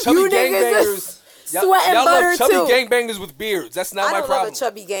 Y'all love chubby You niggas gangbangers. is sweating y'all butter love chubby too. gangbangers with beards. That's not I my don't problem. love a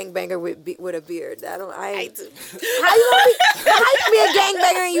chubby gangbanger with a beard. I do. How you be a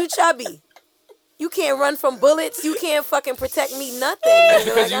gangbanger and you chubby? You can't run from bullets. You can't fucking protect me. Nothing. Nigga.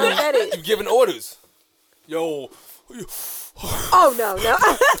 Because Like, I don't get you it. giving orders. Yo, Oh no.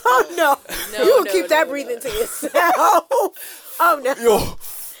 Oh no. You keep that breathing to yourself. Oh no. yo,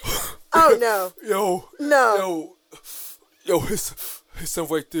 Oh no. yo, No. yo, it's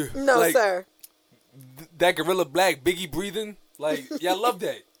something right there. No, like, sir. That Gorilla Black Biggie breathing. Like, y'all love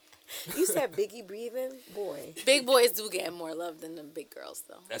that. You said Biggie breathing? Boy. Big boys do get more love than the big girls,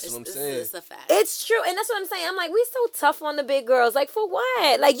 though. That's It's- what I'm it's- saying. It's a fact. It's true, and that's what I'm saying. I'm like, we so tough on the big girls. Like, for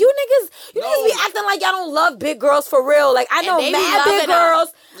what? Like, you niggas No. be acting like y'all don't love big girls for real. Like, I know they be mad big loving us. girls.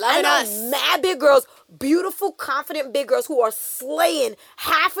 I Loving know us. mad big girls, beautiful, confident big girls who are slaying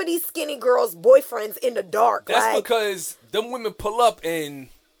half of these skinny girls' boyfriends in the dark. That's like, because them women pull up and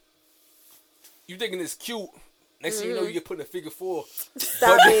you thinking it's cute. Next thing you know, you get put in a figure 4.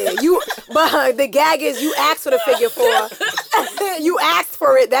 stop it. But the gag is you asked for the figure 4. You asked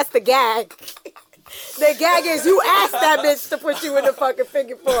for it. That's the gag. The gag is you asked that bitch to put you in the fucking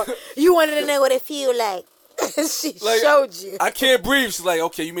figure 4. You wanted to know what it feel like. She Like, showed you. I can't breathe. She's like,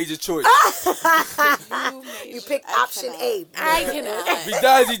 okay, you made your choice. You picked option A. I cannot. If he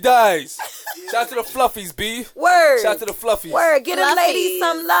dies, he dies. Shout out to the fluffies, B. Word. Shout out to the fluffies. Word. Get them Fluffies. ladies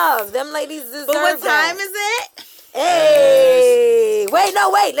some love. Them ladies deserve But what that. time is it? Hey.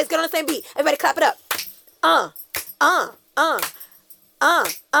 Wait. Let's get on the same beat. Everybody clap it up.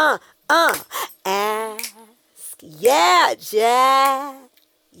 Ask. Yeah, Jack.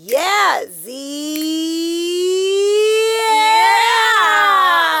 Yeah, Z.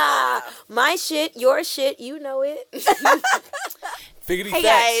 Yeah. My shit, your shit, you know it. Figgity Hey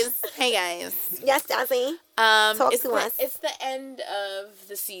facts. guys. Hey guys. Yes, Jazzy. Talk It's to the, us. it's the end of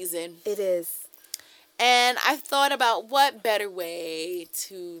the season. It is. And I thought about what better way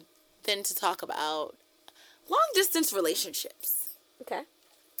than to talk about long distance relationships. Okay.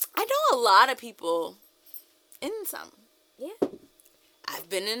 I know a lot of people in some. Yeah. I've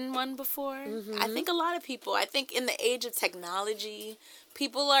been in one before. I think a lot of people, in the age of technology,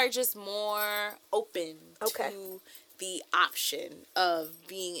 people are just more open to the option of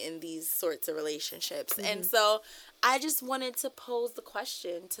being in these sorts of relationships. And so I just wanted to pose the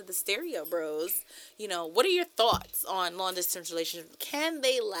question to the Stereo Bros. What are your thoughts on long distance relationships? Can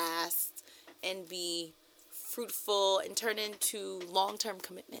they last and be fruitful and turn into long-term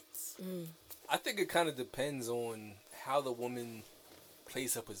commitments? I think it kind of depends on how the woman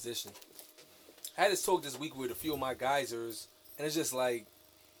plays her position. I had this talk this week with a few of my geysers, and it's just like,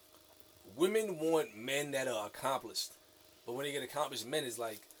 women want men that are accomplished. But when they get accomplished men, it's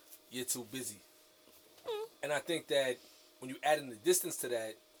like, you're too busy. And I think that when you add in the distance to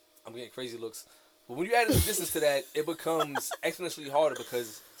that, I'm getting crazy looks, but when you add in the distance to that, it becomes exponentially harder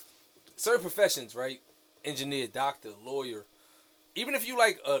because certain professions, right? Engineer, doctor, lawyer, even if you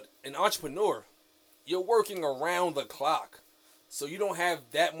like an entrepreneur, you're working around the clock. So you don't have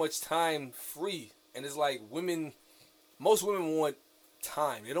that much time free. And it's like most women want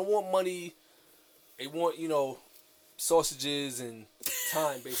time. They don't want money. They want, sausages and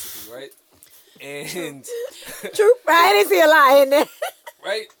time, basically, right? And True. I didn't see a lie in there.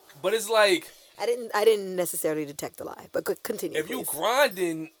 right? But it's like, I didn't necessarily detect the lie, but continue. if you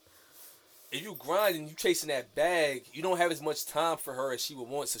grinding, you chasing that bag, you don't have as much time for her as she would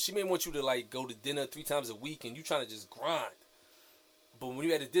want. So she may want you to like go to dinner 3 times a week, and you trying to just grind. But when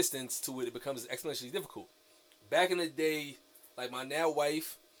you add a distance to it, it becomes exponentially difficult. Back in the day, like my now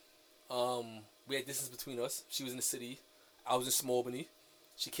wife, we had distance between us. She was in the city, I was in Smallbany.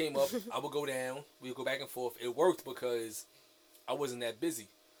 She came up, I would go down, we would go back and forth. It worked because I wasn't that busy.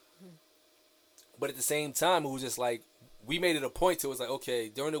 But at the same time, it was just like, we made it a point to, it was like, okay,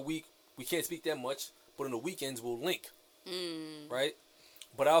 during the week, we can't speak that much, but on the weekends, we'll link. Right?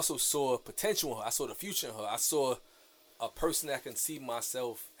 But I also saw potential in her. I saw the future in her. I saw a person that I can see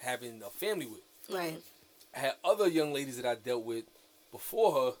myself having a family with. Right. I had other young ladies that I dealt with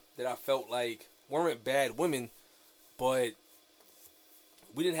before her that I felt like weren't bad women, but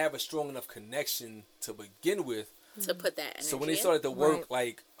we didn't have a strong enough connection to begin with. To put that energy So when they in? started to work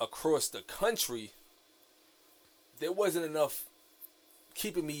like across the country, there wasn't enough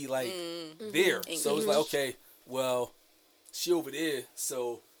keeping me like there. So it was like, okay, well, she over there,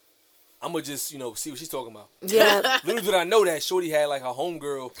 so I'm gonna just, see what she's talking about. Yeah. Little did I know that Shorty had like her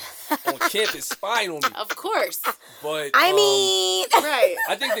homegirl on campus spying on me. Of course. But I mean, Right.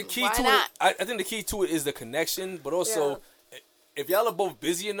 I think the key Why to not? it, I think the key to it is the connection, but also if y'all are both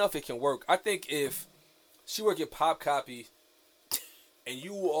busy enough, it can work. I think if she work at Pop Copy and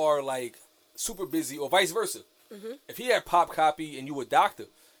you are like super busy, or vice versa, if he had Pop Copy and you a doctor,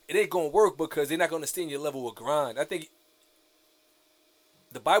 it ain't gonna work because they're not gonna understand your level of grind. I think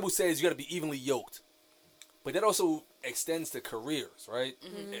the Bible says you got to be evenly yoked, but that also extends to careers, right?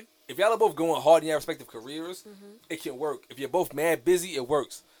 If y'all are both going hard in your respective careers, it can work. If you're both mad busy, it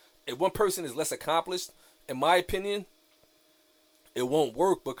works. If one person is less accomplished, in my opinion, it won't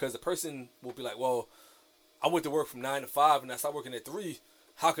work because the person will be like, well, I went to work from 9 to 5 and I started working at 3.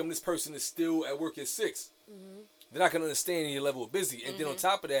 How come this person is still at work at 6? They're not going to understand your level of busy. And then on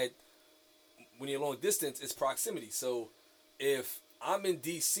top of that, when you're long distance, it's proximity. So if I'm in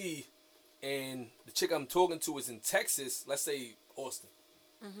D.C. and the chick I'm talking to is in Texas, let's say Austin.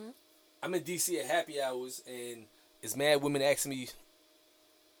 I'm in D.C. at happy hours, and it's mad women asking me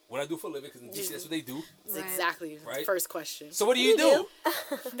what I do for a living, because in D.C. that's what they do. That's exactly the Right. first question. So what do you do?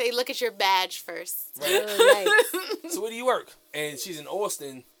 They look at your badge first. Right. So where do you work? And she's in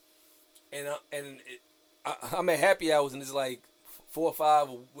Austin, and I'm at happy hours, and it's like 4 or 5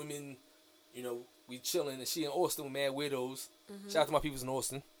 women, we chilling, and she in Austin with mad widows. Shout out to my peoples in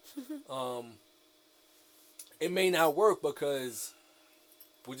Austin. It may not work because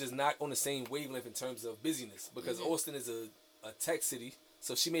we're just not on the same wavelength in terms of busyness. Because Austin is a tech city,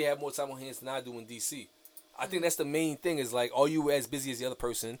 so she may have more time on hands than I do in DC. I think that's the main thing is like, are you as busy as the other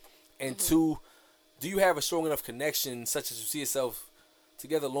person? And two, do you have a strong enough connection such as you see yourself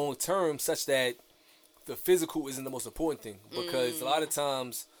together long term such that the physical isn't the most important thing? Because a lot of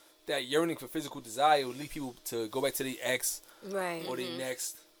times that yearning for physical desire will lead people to go back to the ex Right. or the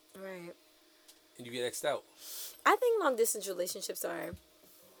next, Right. and you get exed out. I think long distance relationships are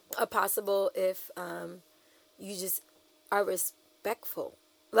possible if you just are respectful.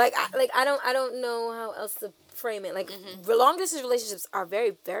 Like I don't know how else to frame it. Like long distance relationships are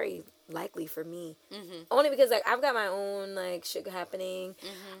very, very likely for me. Only because like I've got my own like shit happening.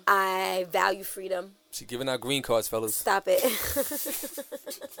 I value freedom. She giving out green cards, fellas. Stop it.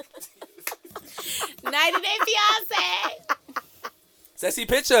 90 Day Fiance. Sexy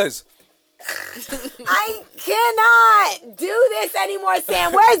pictures. I cannot do this anymore,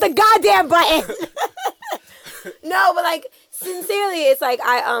 Sam. Where's the goddamn button? No, but like sincerely, it's like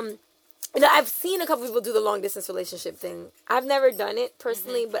I've seen a couple people do the long distance relationship thing. I've never done it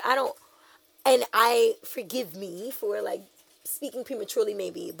personally, but I don't, and I forgive me for like speaking prematurely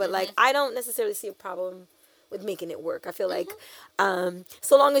maybe, but like I don't necessarily see a problem with making it work. I feel like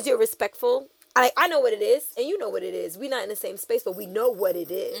so long as you're respectful. I know what it is, and you know what it is. We're not in the same space, but we know what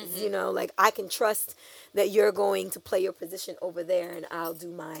it is. You know, like I can trust that you're going to play your position over there, and I'll do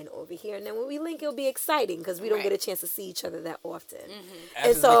mine over here. And then when we link, it'll be exciting because we don't get a chance to see each other that often.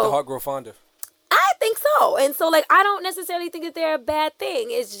 As is make the heart grow fonder. I think so. And so, like, I don't necessarily think that they're a bad thing.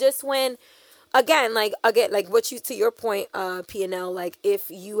 It's just when, again, what you, to your point, P&L, like, if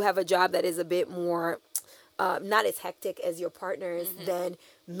you have a job that is a bit more, not as hectic as your partner's, then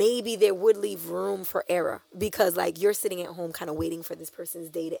maybe there would leave room for error because, like, you're sitting at home kind of waiting for this person's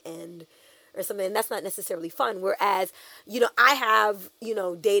day to end or something, and that's not necessarily fun. Whereas, you know, I have, you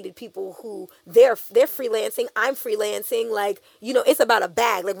know, dated people who they're freelancing, I'm freelancing, like, you know, it's about a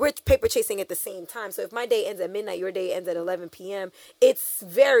bag. Like, we're paper chasing at the same time. So if my day ends at midnight, your day ends at 11 p.m., it's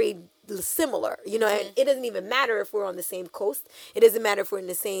very similar, you know, and it doesn't even matter if we're on the same coast. It doesn't matter if we're in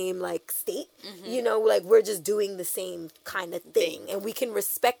the same, like, state, you know, like, we're just doing the same kind of thing. And we can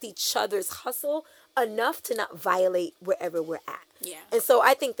respect each other's hustle enough to not violate wherever we're at. Yeah. And so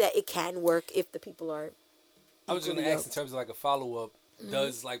I think that it can work if the people are. I was going to ask in terms of like a follow-up,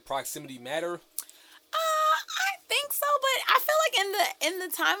 does like proximity matter? I think so, but I feel like in the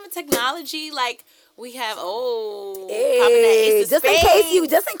time of technology, like we have popping that Ace of Spades.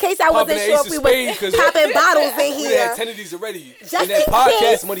 Just in case I wasn't Popping sure Ace if we of were Spades, 'cause popping bottles in We here. had 10 of these already. Just And that in podcast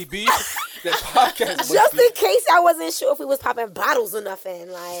case. money beef. That podcast money Just beef. in case I wasn't sure if we was popping bottles or nothing,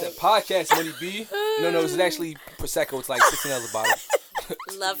 That like. podcast money B. No, it's actually Prosecco. It's like $16 a bottle.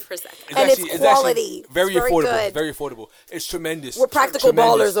 Love Prosecco. And it's quality. Very It's very affordable. good. Very affordable. It's tremendous. We're practical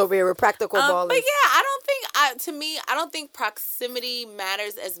Tremendous. ballers over here. We're practical ballers. But yeah, I don't think proximity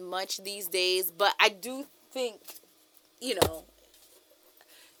matters as much these days. But I do think, you know,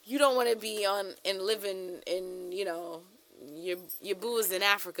 you don't want to be living in, you know, your boo is in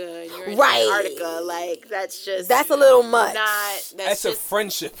Africa and you're in Antarctica. Like that's a little much. That's a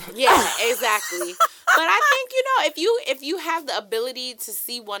friendship. Yeah, exactly. But I think, you know, if you have the ability to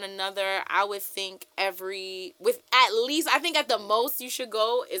see one another, I would think at the most you should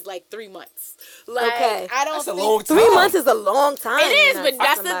go is like 3 months. Like Okay. I don't That's a think long time. 3 months is a long time. it is, to but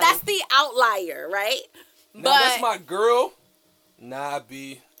not see that's somebody. the outlier, right? Now that's my girl. Nah,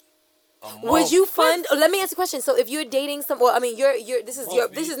 B. Would you fund? Let me ask you a question. So if you're dating this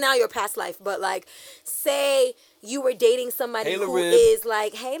is now your past life, but like, say you were dating somebody who is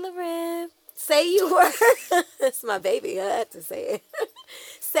like, hey, Larib. Say you were, it's my baby. I had to say it.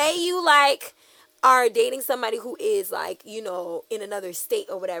 Say you like are dating somebody who is like, you know, in another state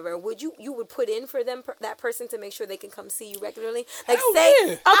or whatever. Would you would put in for that person to make sure they can come see you regularly? Like Hell say,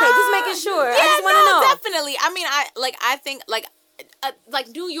 yeah. okay, just making sure. Yeah, I just want to know. definitely. I mean, I think like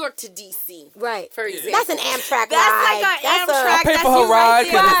New York to DC, Right. for example. That's an Amtrak That's ride. like an Amtrak. I pay That's for her you ride,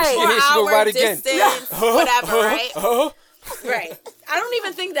 right there. 'cause if she get hit, she gonna ride again. Distance, whatever, right? Huh? Right. I don't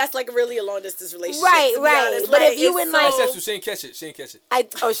even think that's like really a long distance relationship. Right, to be right. honest. But Like, if you it's and, like- Except she didn't catch it. She didn't catch it.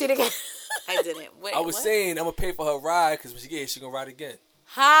 She didn't. I didn't. Wait, I was what? saying I'm gonna pay for her ride because when she get here, she gonna ride again.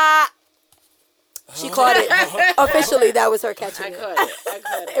 Ha! She caught it. Officially, that was her catching I it. caught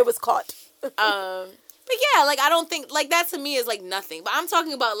it. It was caught. But yeah, like I don't think like that to me is like nothing. But I'm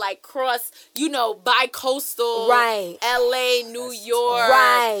talking about like cross, you know, bi-coastal, Right. LA, New York,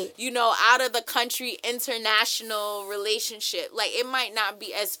 Right. you know, out of the country, international relationship. Like it might not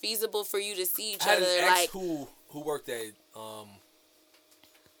be as feasible for you to see each I had other. an ex Like who worked at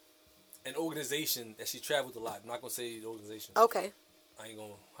an organization that she traveled a lot. I'm not gonna say the organization. Okay. I ain't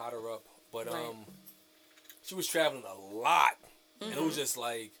gonna hot her up, but she was traveling a lot, and it was just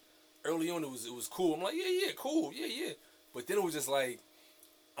like early on it was cool. I'm like, yeah, cool, yeah. But then it was just like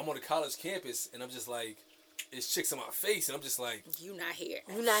I'm on a college campus, and I'm just like, it's chicks in my face, and I'm just like, You not here.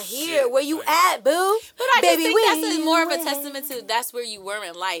 You not here. Shit, Where you like- at, boo? But I Baby, just where think that's you more of a at? testament to that's where you were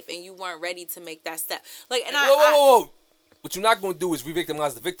in life and you weren't ready to make that step. Like, and whoa. What you're not gonna do is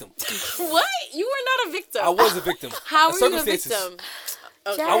re-victimize the victim. What? You were not a victim. I was a victim. How The were you a circumstances. victim?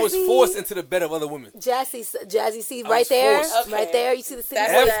 Okay. I was Jazzy. forced into the bed of other women. Jazzy, see I right was there, forced. right there. You see the city?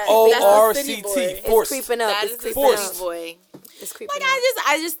 That's boy? what- F-O-R-C-T. It's Forced. It's creeping up. That It's is a creeping forced. up. boy. It's creeping Like up.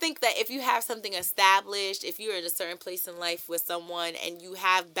 I just think that if you have something established, if you're in a certain place in life with someone and you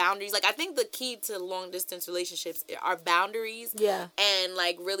have boundaries, like I think the key to long distance relationships are boundaries. Yeah. And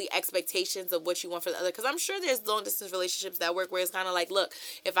like really expectations of what you want for the other. Because I'm sure there's long distance relationships that work where it's kind of like, look,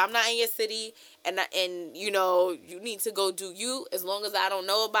 if I'm not in your city and you know you need to go do you, as long as I don't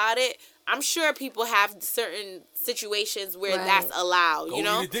know about it. I'm sure people have certain situations where Right. that's allowed. Go You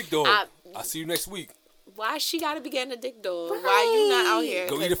know, eat a dick dog. I'll see you next week. why she got to be getting a dick dog? Why you not out here?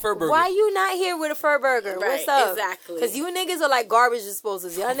 Go eat a fur burger. Why you not here with a fur burger? Right, What's up? exactly. Because you niggas are like garbage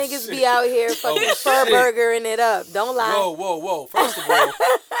disposals. Y'all niggas be shit. out here fucking fur shit. burgering it up. Don't lie. Whoa.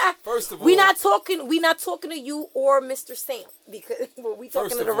 First of all, We not talking to you or Mr. Sam because we talking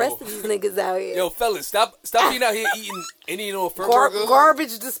First to the of rest all- of these niggas out here. Yo, fellas, stop being out here eating any fur burger.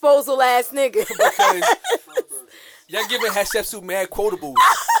 Garbage disposal ass nigga. Because y'all giving Hatshepsut mad quotables.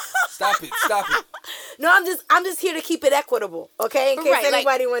 Stop it. No, I'm just here to keep it equitable, okay? In case Right, like-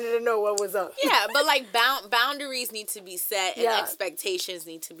 anybody wanted to know what was up. Yeah, but like boundaries need to be set and Yeah. expectations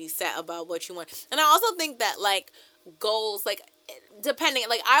need to be set about what you want. And I also think that like goals, like depending,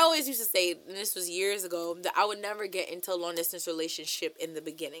 like I always used to say, and this was years ago, that I would never get into a long distance relationship in the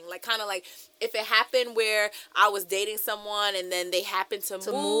beginning. Like kind of like if it happened where I was dating someone and then they happened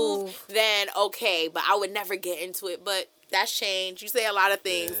to move, then okay, but I would never get into it. But that's changed. You say a lot of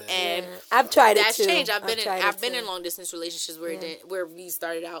things, and I've tried it that's too. changed. I've been tried in long distance relationships where we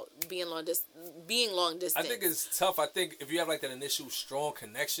started out being long distance. I think it's tough. I think if you have like that initial strong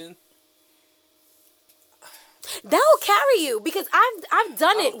connection, That'll carry you because I've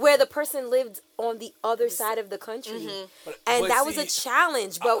done it where the person lived on the other side of the country, but that was see, a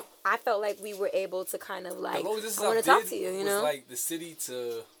challenge. But I felt like we were able to kind of like, the longest I want to talk to you, you was know? like the city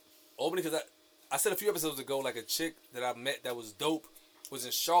to Albany, because I said a few episodes ago, like a chick that I met that was dope was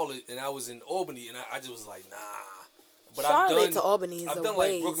in Charlotte and I was in Albany, and I just was like, nah. But Charlotte to Albany is I've a done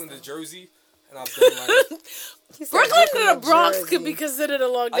ways, like Brooklyn though. to Jersey, and I've done like He said Brooklyn to the Bronx Jersey. could be considered a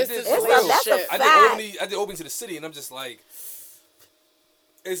long I distance did It's real. that's a relationship. fact. I did Albany to the city, and I'm just like,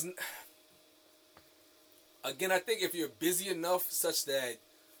 it's again. I think if you're busy enough such that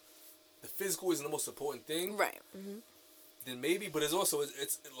the physical isn't the most important thing, Right. then maybe. But it's also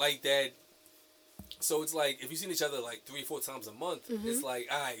it's like that. So it's like if you've seen each other like 3-4 times a month, it's like,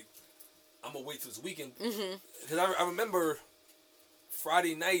 all right, I'm gonna wait till this weekend because I remember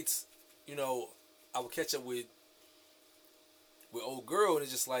Friday nights, you know, I would catch up with old girl, and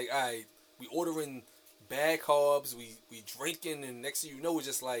it's just like, all right, we ordering bad carbs, we drinking, and next thing you know, it's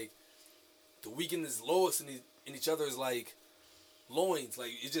just like the weekend is lost, and each other is like loins,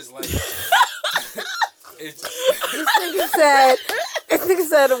 like it's just like it's. This nigga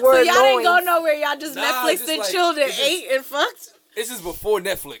said the So word y'all didn't go loins. nowhere. Y'all just Nah, Netflixed just and like- chilled and it's just- ate and fucked. This is before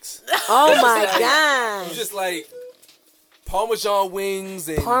Netflix. Oh my You god. just like Parmesan wings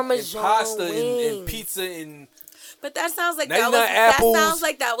and Parmesan pasta and wings. pizza and But that sounds like 99 that apples sounds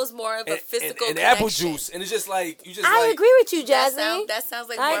like that was more of a physical and connection. apple juice, and it's just like you just I like agree with you, That, Jazzy. sounds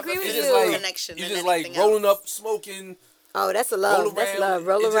like I more agree of a with it's physical just like connection you than just like anything rolling else. up, smoking, Oh, that's a roll love. around. That's love.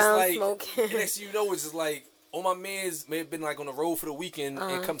 Roll It's just around, like, smoking. and next thing you know, it's just like all my mans may have been like on the road for the weekend,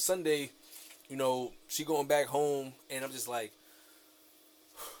 and come Sunday, you know, she going back home, and I'm just like,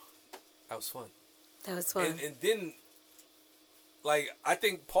 that was fun. That was fun. And then, like, I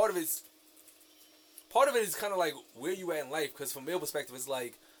think part of it is kind of like where you at in life. Because from male perspective, it's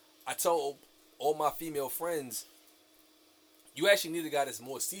like I told all my female friends, you actually need a guy that's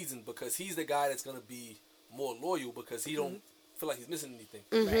more seasoned because he's the guy that's gonna be more loyal because he don't feel like he's missing anything.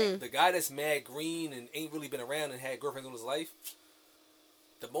 Right? The guy that's mad green and ain't really been around and had girlfriends in his life.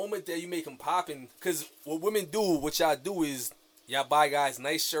 The moment that you make him popping, because what women do, what y'all do is y'all buy guys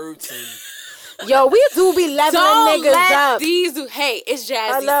nice shirts and. Yo, we do be leveling Don't niggas let up. these. Hey, it's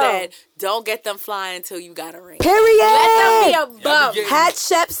Jazzy Hello. said. Don't get them flying until you got a ring. Period. Let them be a bum. getting-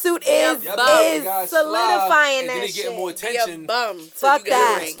 Hatshepsut is Y'all be solidifying guys fly, that and then they shit. getting more Be a attention. bum. till Fuck you get a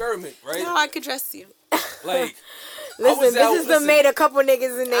that. ring. Experiment, right? No, I could dress you. Like, Listen, this is the made a couple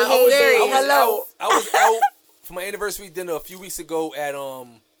niggas in their Oh, heyday. there you go. Hello. I was out for my anniversary dinner a few weeks ago at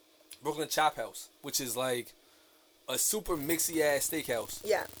Brooklyn Chop House, which is like a super mixy ass steakhouse.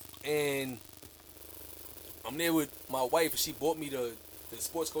 Yeah. And I'm there with my wife, and she bought me the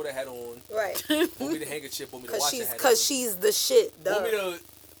sports coat I had on. Right. Bought me the handkerchief. Bought me the watch I had on. Because she's the shit. Duh. Bought me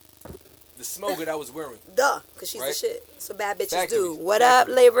the smoker that I was wearing. Duh. Because she's Right? the shit. So bad bitches Factory. do. What up,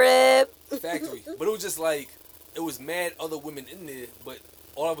 Labor Rip? Factory. But it was just like, it was mad other women in there, but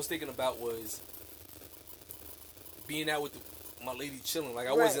all I was thinking about was being out with my lady chilling. Like,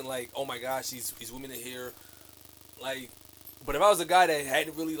 I wasn't like, oh my gosh, these women in here. Like, but if I was a guy that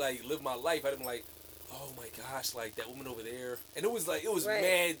hadn't really like lived my life, I'd have been like, oh my gosh, like that woman over there. And it was like, it was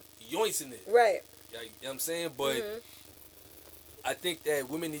mad yoints in there. Right. Like, you know what I'm saying? But I think that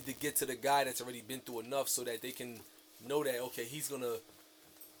women need to get to the guy that's already been through enough so that they can know that, okay, he's going to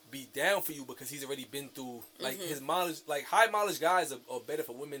be down for you because he's already been through, like, his mileage. Like, high mileage guys are better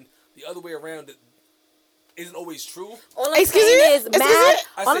for women. The other way around isn't always true. All I'm saying is mad.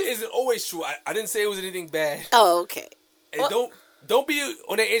 I said isn't always true. I didn't say it was anything bad. Oh, okay. And don't be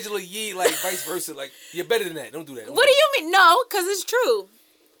on that Angela Yee, like, vice versa. Like, you're better than that. Don't do that. What do you mean? No, because it's true.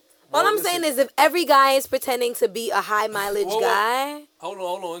 All I'm saying is if every guy is pretending to be a high mileage guy. Hold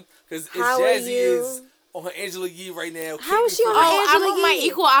on. Because How are Jazzy you? is on her Angela Yee right now. How is she on Oh, I'm Angela on my Yee?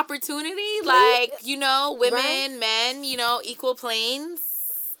 equal opportunity. Like, you know, women, Right. men, you know, equal planes,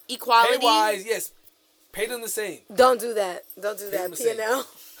 equality. Pay-wise, yes. Pay them the same. Don't do that. Don't do that. the same. P&L.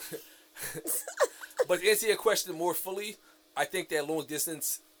 But to answer your question more fully, I think that long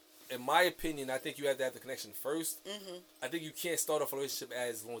distance, in my opinion, I think you have to have the connection first. I think you can't start off a relationship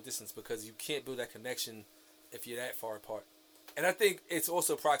as long distance because you can't build that connection if you're that far apart. And I think it's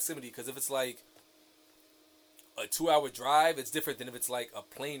also proximity because if it's like a 2-hour drive, it's different than if it's like a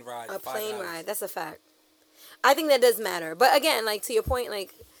plane ride. A 5 plane hours. ride. That's a fact. I think that does matter. But again, like to your point,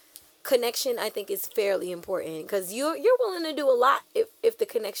 like connection, I think is fairly important because you're willing to do a lot if the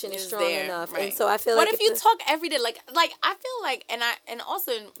connection is Is strong there, enough. right. And so I feel What like if you talk every day? Like I feel like, and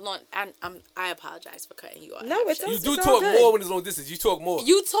also, I apologize for cutting you off. No, it's You It's do all talk good. more when it's long distance. You talk more.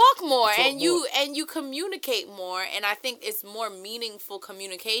 You talk more talk and more. you communicate more, and I think it's more meaningful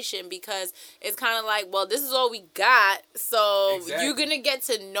communication because it's kind of like, well, this is all we got, so Exactly. you're gonna get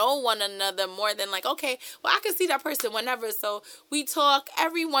to know one another more than like, okay, well, I can see that person whenever, so we talk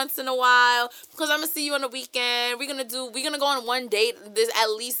every once in a while because I'm gonna see you on the weekend. We're gonna go on one date at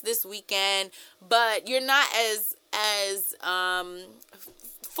least this weekend, but you're not as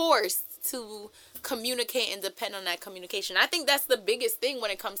forced to communicate and depend on that communication. I think that's the biggest thing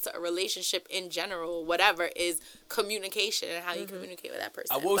when it comes to a relationship in general, whatever, is communication and how you communicate with that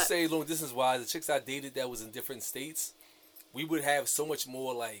person. I will But- say, long distance wise, the chicks I dated that was in different states, we would have so much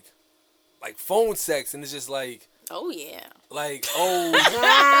more like phone sex, and it's just like, oh yeah. oh, when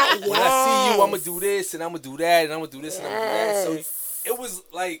I see you, I'm gonna do this and I'm gonna do that and I'm gonna do this and I'm gonna do that. So it was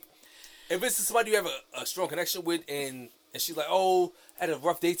like, if it's somebody you have a strong connection with, and she's like, oh, I had a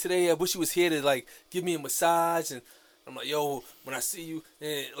rough day today. I wish you was here to like give me a massage, and I'm like, yo, when I see you,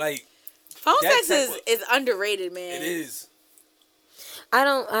 and like, Phone that sex type is underrated, man. it is. I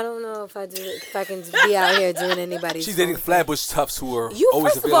don't know if I can be out here doing anybody's. She's dating Flatbush toughs who are You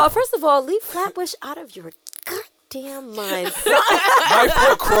always available. first of all, leave Flatbush out of your goddamn mind.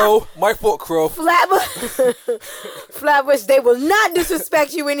 My fault, Crow. Flatbush, they will not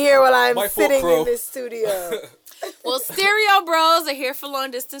disrespect you in here while I'm My fault, sitting Crow. in this studio. Well, Stereo Bros are here for long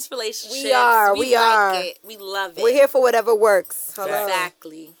distance relationships. We are. Like it. We love it. We're here for whatever works. Hello.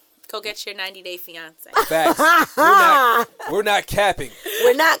 Exactly. Go get your 90-day fiance. Facts. We're not capping.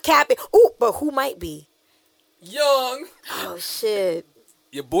 We're not capping. Ooh, but who might be? Young. Oh shit,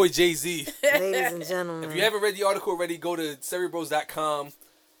 Your boy Jay-Z. ladies and gentlemen. If you haven't read the article already, go to StereoBros.com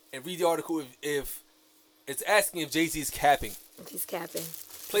and read the article if it's asking if Jay-Z is capping. He's capping.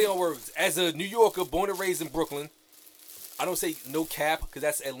 Play on words. As a New Yorker born and raised in Brooklyn, I don't say no cap because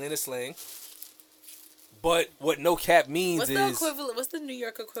that's Atlanta slang. But what no cap means What's the is equivalent? What's the New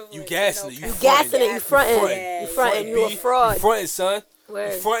York equivalent? you to gassing no it. cap? You Gassing it. You fronting. fronting. You fronting. You a B, fraud. You fronting, son.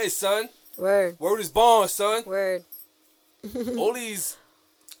 Word. You fronting, son. Word. Word is bond, son. Word. All these,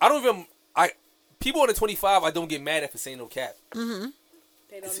 people under 25, I don't get mad at for saying no cap. They don't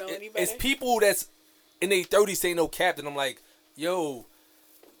know any better. It's people that's in their 30s saying no cap, and I'm like, yo,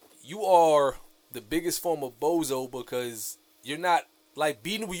 you are the biggest form of bozo because you're not, like,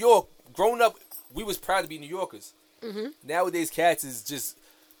 be New York. Growing up, we was proud to be New Yorkers. Nowadays, cats is just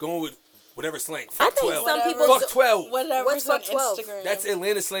going with whatever slang. I Fuck think 12. some people. Fuck 12. Whatever's What's on fuck 12? Instagram. That's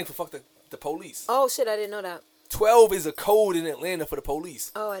Atlanta slang for fuck the police. Oh shit! I didn't know that. 12 is a code in Atlanta for the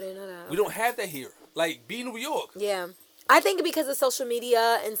police. Oh, I didn't know that. We don't have that here. Like, be New York. Yeah. I think because of social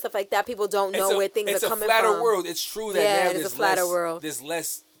media and stuff like that, people don't know where things are coming from. It's a flatter world. It's true that Yeah, now it is a flatter world. there's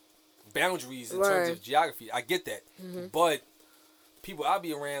less boundaries in Word. terms of geography. I get that. But people I'll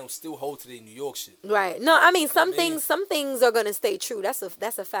be around still hold to their New York shit. Right. No, I mean some things are gonna stay true. That's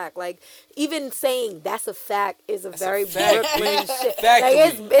a fact. Like even saying that's a fact is a very fact. Brooklyn shit. Fact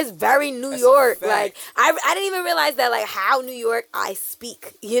Like to me. it's very New That's a York. fact. Like I didn't even realize that like how New York I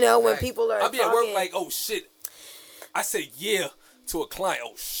speak. You know, when Right. people are I'll be talking. at work like, oh shit. I say yeah to a client.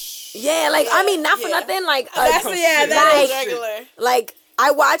 Oh shh. Yeah, like I mean not for nothing. Like That's Oh, yeah, shit. that is Like- regular. like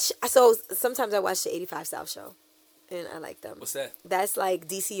I watch. So sometimes I watch the 85 South show, and I like them. What's that? That's like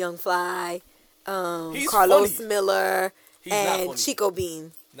DC Young Fly, He's Carlos funny. Miller, He's not and funny. Chico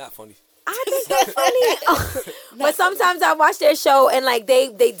Bean. Not funny. I think they're funny. But sometimes I watch their show and like they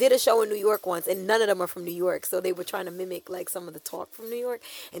did a show in New York once and none of them are from New York. So they were trying to mimic like some of the talk from New York.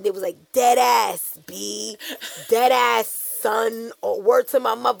 And they was like, dead ass B, dead ass son, or word to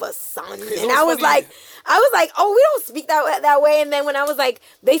my mother, son. And I was funny. like, oh, we don't speak that way. And then when I was like,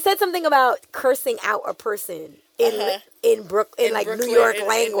 they said something about cursing out a person in like In New Brooklyn, York in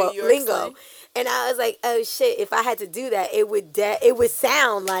lingo. New York slang. And I was like, oh shit, if I had to do that, it would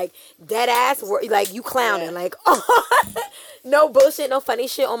sound like dead ass, like you clowning, Yeah. like, oh, no bullshit, no funny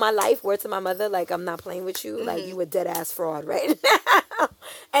shit on my life. Word to my mother, like, I'm not playing with you. Like, you a dead ass fraud right now.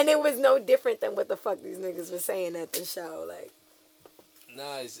 And it was no different than what the fuck these niggas were saying at the show. Like,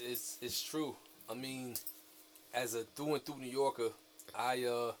 Nah, it's true. I mean, as a through and through New Yorker,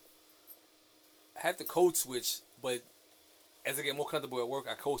 I have to code switch, but as I get more comfortable at work,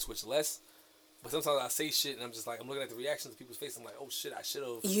 I code switch less. But sometimes I say shit and I'm just like, I'm looking at the reactions of people's faces. I'm like, oh shit, I should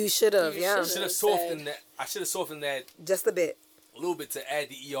have. you should have, You yeah. should've. Should have softened that. I should have softened that Just a bit. a little bit to add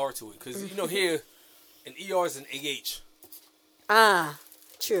the ER to it, because you know here, an ER is an AH. Ah,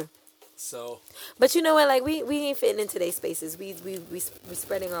 true. So But you know what? Like, we ain't fitting into their spaces. We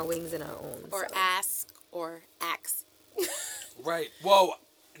spreading our wings in our own. Or so. ask or axe. right. Well,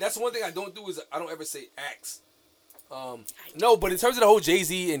 that's one thing I don't do is I don't ever say axe. No, but in terms of the whole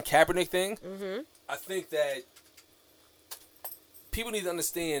Jay-Z and Kaepernick thing, I think that people need to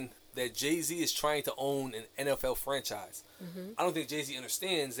understand that Jay-Z is trying to own an NFL franchise. I don't think Jay-Z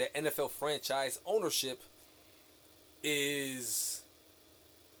understands that NFL franchise ownership is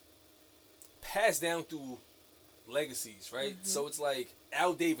passed down through legacies, right? So it's like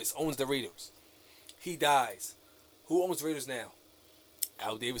Al Davis owns the Raiders. He dies. Who owns the Raiders now?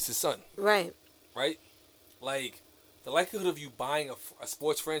 Al Davis' son, Right. right? Like, the likelihood of you buying a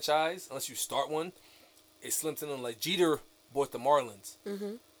sports franchise, unless you start one, is slim to none. Like, Jeter bought the Marlins.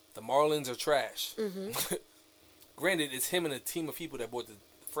 The Marlins are trash. Granted, it's him and a team of people that bought the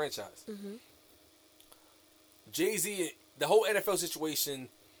franchise. Jay-Z, the whole NFL situation,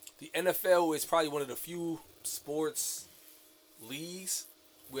 the NFL is probably one of the few sports leagues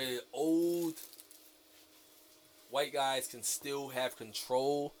where old white guys can still have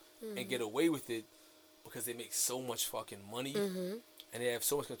control and get away with it because they make so much fucking money and they have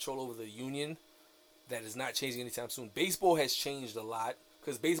so much control over the union that is not changing anytime soon. Baseball has changed a lot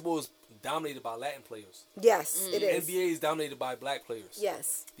because baseball is dominated by Latin players. Yes, it The is. NBA is dominated by black players.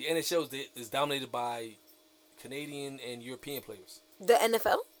 Yes. The NHL is dominated by Canadian and European players. The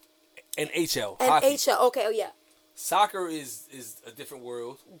NFL? NHL, And hockey. HL. Okay, oh yeah. Soccer is a different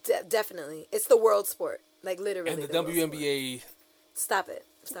world. Definitely. It's the world sport. Like, literally. And the world sport. WNBA. Stop it.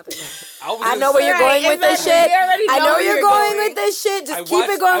 Stop it now. I, was I gonna know where say- you're going with this exactly. shit. We already I know know where you're you're going going. with this shit. Just I keep watched-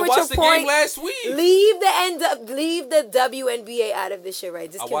 it going I with watched your the point. game last week. Leave the WNBA out of this shit,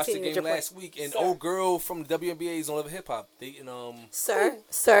 right? Just I watched the continue with game your last point. week, and Sir. old girl from the WNBA is on Love Hip Hop. They Sir,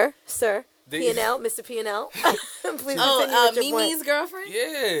 They- P&L, Mr. P&L. Please continue Oh, with your point. Mimi's girlfriend?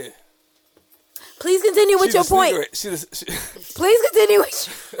 yeah. Please continue with She's your a point. sneaker- she- Please continue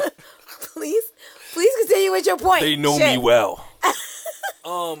with your... Please continue with your point. They know Shit. me well.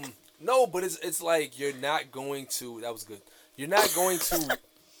 No, but it's like you're not going to. That was good. You're not going to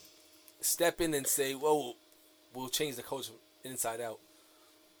step in and say, "Well, we'll change the culture inside out."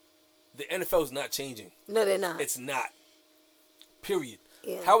 The NFL is not changing. No, they're not. It's not. Period.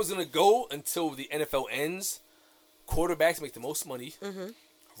 Yeah. How it's gonna go until the NFL ends? Quarterbacks make the most money.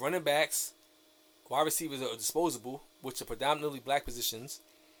 Running backs, wide receivers are disposable, which are predominantly black positions,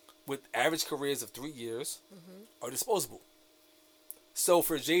 with average careers of 3 years, are disposable. So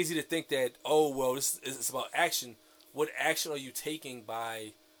for Jay-Z to think that, oh well, this is about action. What action are you taking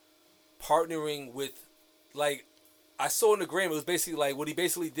by partnering with, like, I saw in the gram, it was basically like, what he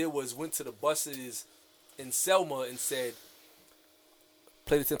basically did was went to the buses in Selma and said,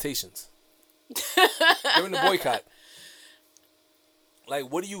 play the Temptations. During the boycott. Like,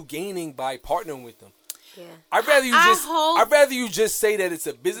 what are you gaining by partnering with them? Yeah. I'd rather you just say that it's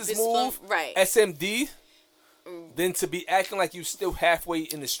a business move, right? SMD, than to be acting like you still halfway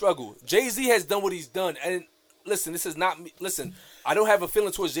in the struggle. Jay-Z has done what he's done, and listen, this is not me. Listen, I don't have a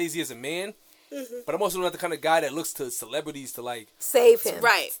feeling towards Jay-Z as a man, but I'm also not the kind of guy that looks to celebrities to like save him,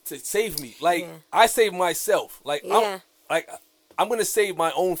 right? To save me. Like I save myself. Like I'm gonna save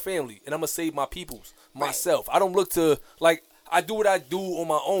my own family, and I'm gonna save my peoples myself. I don't look to like. I do what I do on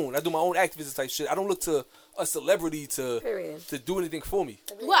my own. I do my own activism type shit. I don't look to a celebrity to do anything for me.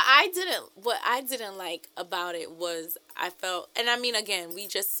 What I didn't like about it was I felt, and I mean, again, we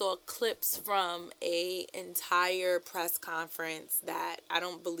just saw clips from a entire press conference that I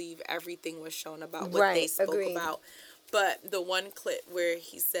don't believe everything was shown about what they spoke about. But the one clip where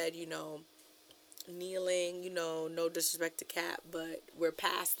he said, you know, kneeling, you know, no disrespect to Cap, but we're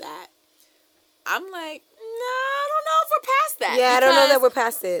past that. I'm like, no, I don't know if we're past that. Yeah, I don't know that we're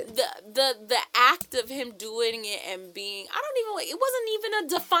past it. The act of him doing it and being, it wasn't even a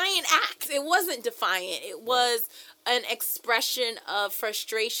defiant act. It wasn't defiant. It was an expression of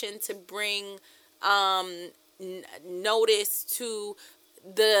frustration to bring notice to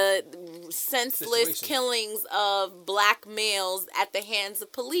the senseless killings of black males at the hands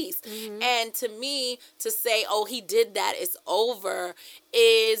of police. And to me, to say, oh, he did that, it's over,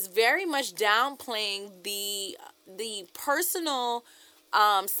 is very much downplaying the personal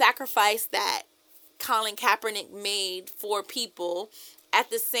sacrifice that Colin Kaepernick made for people at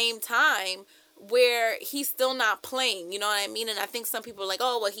the same time where he's still not playing, you know what I mean? And I think some people are like,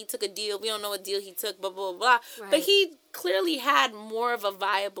 oh, well, he took a deal. We don't know what deal he took, blah, blah, blah. Right. But he clearly had more of a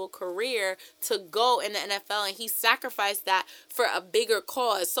viable career to go in the NFL, and he sacrificed that for a bigger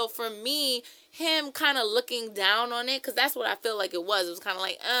cause. So for me, him kind of looking down on it, because that's what I feel like it was. It was kind of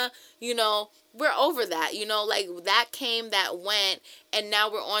like, you know, we're over that. You know, like that came, that went, and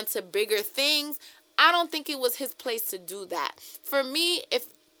now we're on to bigger things. I don't think it was his place to do that. For me, if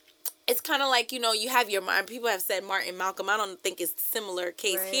it's kind of like, you know, you have your mind. People have said Martin, Malcolm. I don't think it's a similar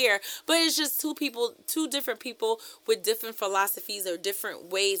case here. But it's just two different people with different philosophies or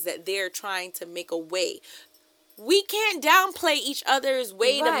different ways that they're trying to make a way. We can't downplay each other's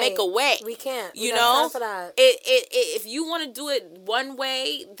way to make a way. We can't. You know? If you want to do it one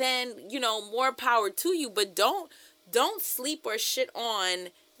way, then, you know, more power to you. But don't sleep or shit on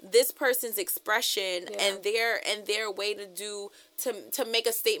this person's expression and their way to make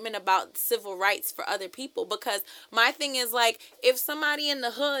a statement about civil rights for other people. Because my thing is, like, if somebody in the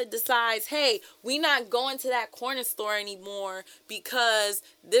hood decides, hey, we not going to that corner store anymore because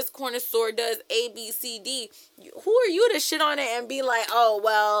this corner store does A, B, C, D, who are you to shit on it and be like, oh,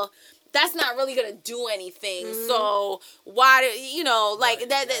 well, that's not really gonna do anything. So why, you know, like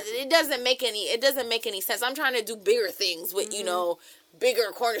that it doesn't make any sense. I'm trying to do bigger things with, you know,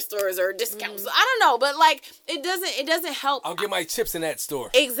 bigger corner stores or discounts. I don't know, but like it doesn't help. I'll get my chips in that store.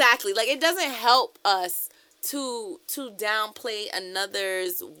 Exactly. Like it doesn't help us to downplay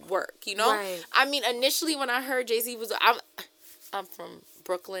another's work, you know? Right. I mean, initially when I heard Jay-Z was I'm from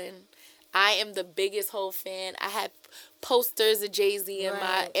Brooklyn. I am the biggest Hov fan. I had posters of Jay-Z in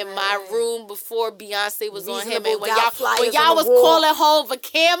my room before Beyonce was on him. And when y'all was calling Hov a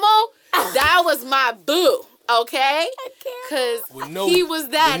camel, that was my boo. Okay? Because he was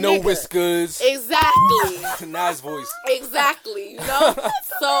that with no whiskers. Exactly. Nice voice. Exactly. You know?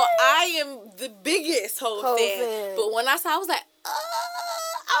 So I am the biggest Hov fan. But when I saw, I was like,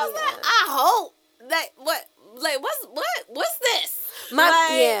 I hope that what's this?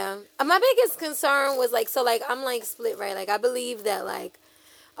 My biggest concern was like, so like I'm like split, right? Like I believe that like,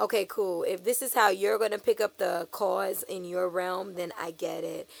 okay, cool. If this is how you're gonna pick up the cause in your realm, then I get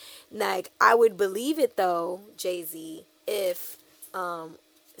it. Like I would believe it though, Jay-Z, if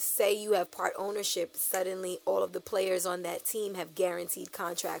say you have part ownership, suddenly all of the players on that team have guaranteed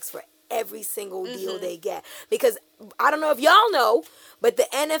contracts for every single deal they get. Because I don't know if y'all know, but the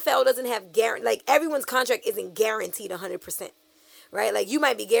NFL doesn't have like everyone's contract isn't guaranteed 100%. Right? Like, you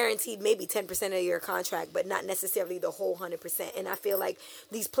might be guaranteed maybe 10% of your contract, but not necessarily the whole 100%. And I feel like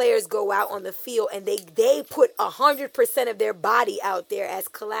these players go out on the field and they put 100% of their body out there as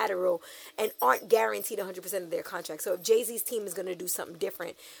collateral and aren't guaranteed 100% of their contract. So if Jay-Z's team is going to do something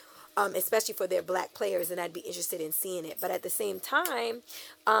different, especially for their black players, then I'd be interested in seeing it. But at the same time,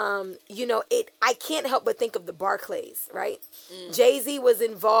 you know, I can't help but think of the Barclays, right? Jay-Z was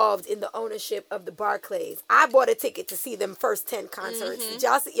involved in the ownership of the Barclays. I bought a ticket to see them first 10 concerts.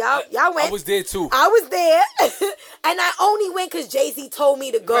 Y'all went. I was there too. I was there. And I only went because Jay-Z told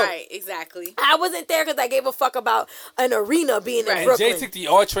me to go. Right, exactly. I wasn't there because I gave a fuck about an arena being in Brooklyn. And Jay took the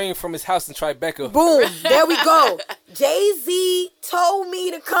R train from his house in Tribeca. Boom. There we go. Jay-Z told me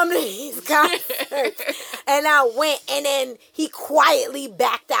to come. come to these concerts. And I went, and then he quietly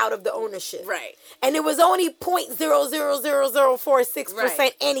backed out of the ownership. Right. And it was only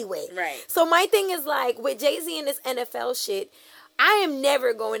 0.000046% anyway. Right. So my thing is like, with Jay-Z and this NFL shit, I am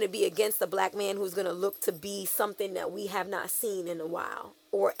never going to be against a black man who's going to look to be something that we have not seen in a while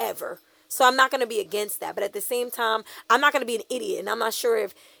or ever. So I'm not going to be against that. But at the same time, I'm not going to be an idiot. And I'm not sure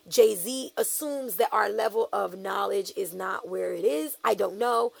if Jay-Z assumes that our level of knowledge is not where it is. I don't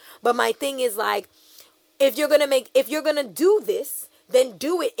know. But my thing is like, if you're going to do this, then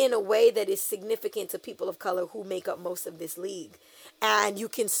do it in a way that is significant to people of color who make up most of this league. And you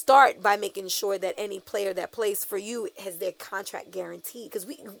can start by making sure that any player that plays for you has their contract guaranteed. Because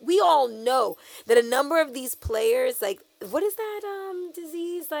we all know that a number of these players, like, what is that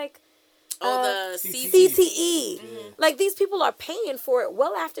disease? Like, the CTE. Like, these people are paying for it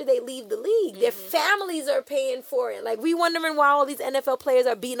well after they leave the league. Their families are paying for it. Like, we wondering why all these NFL players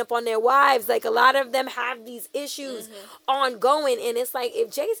are beating up on their wives. Like, a lot of them have these issues ongoing. And it's like,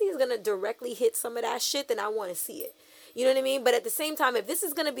 if Jay-Z is going to directly hit some of that shit, then I want to see it. You know what I mean? But at the same time, if this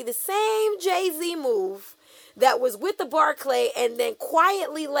is going to be the same Jay-Z move that was with the Barclay and then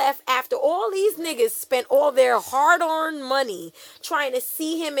quietly left after all these niggas spent all their hard-earned money trying to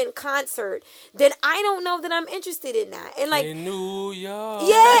see him in concert, then I don't know that I'm interested in that. And like, in New York.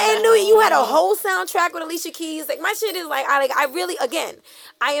 Yeah, in New York. You had a whole soundtrack with Alicia Keys. Like, my shit is like, I really, again,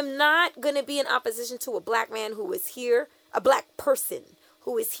 I am not going to be in opposition to a black man who is here, a black person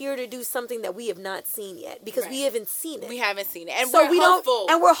who is here to do something that we have not seen yet, because we haven't seen it. We haven't seen it. And so we're hopeful.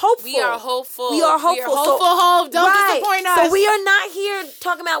 And we're hopeful. We are hopeful. We are hopeful. We are hopeful. Hope. Don't disappoint us. So we are not here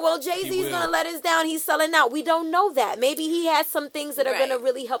talking about, well, Jay-Z's going to let us down. He's selling out. We don't know that. Maybe he has some things that are going to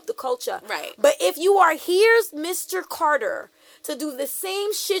really help the culture. Right. But if you are here's Mr. Carter to do the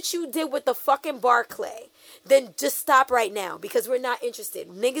same shit you did with the fucking Barclay, then just stop right now, because we're not interested.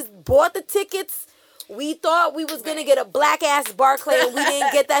 Niggas bought the tickets. We thought we was going to get a black-ass Barclay, and we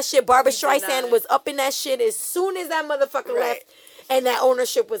didn't get that shit. Barbara Streisand was up in that shit as soon as that motherfucker left, and that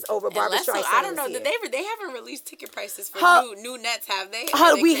ownership was over. Barbara Streisand. I don't know. They haven't released ticket prices for new Nets, have they?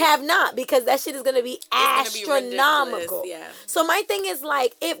 We have not, because that shit is going to be astronomical. So my thing is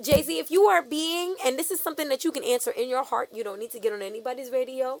like, if Jay-Z, if you are being, and this is something that you can answer in your heart, you don't need to get on anybody's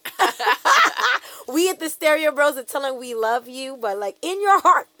radio. We at the Stereo Bros are telling we love you, but like in your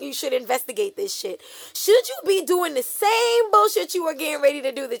heart, you should investigate this shit. Should you be doing the same bullshit you were getting ready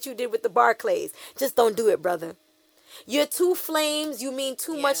to do that you did with the Barclays? Just don't do it, brother. You're too flames. You mean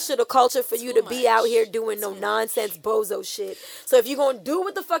too much to the culture for you to be out here doing no nonsense bozo shit. So if you're going to do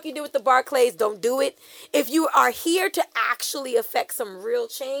what the fuck you did with the Barclays, don't do it. If you are here to actually affect some real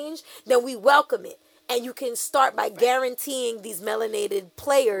change, then we welcome it. And you can start by guaranteeing these melanated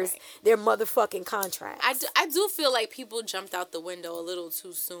players their motherfucking contracts. I do feel like people jumped out the window a little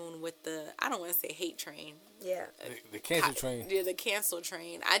too soon with the, I don't want to say hate train. Yeah. The cancel train. Yeah, the cancel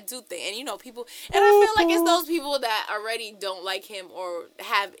train. I do think, and you know, people, and I feel like it's those people that already don't like him or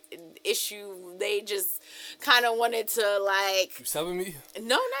have an issue. They just kind of wanted to like. You telling me?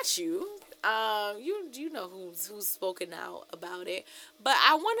 No, not you. You know who's spoken out about it, but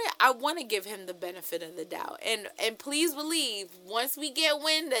I wanna give him the benefit of the doubt, and please believe, once we get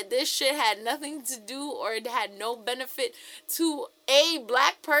wind that this shit had nothing to do or it had no benefit to a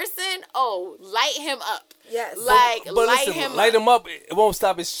black person, light him up. Yes, like but light listen, him light up. him up. It won't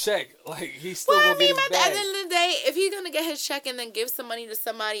stop his check. Like he's still gonna get his bag. At the end of the day, if he's gonna get his check and then give some money to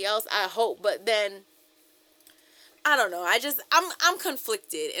somebody else, I hope. But then. I don't know. I'm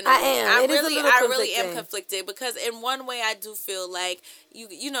conflicted. I really am conflicted, because in one way I do feel like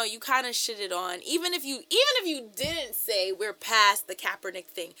you know, you kind of shitted on, even if you didn't say we're past the Kaepernick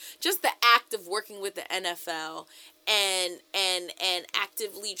thing, just the act of working with the NFL and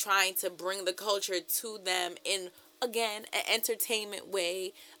actively trying to bring the culture to them in, again, an entertainment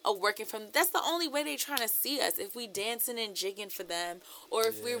way of working from. That's the only way they're trying to see us. If we dancing and jigging for them, or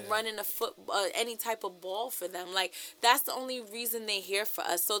if we're running any type of ball for them, like that's the only reason they're here for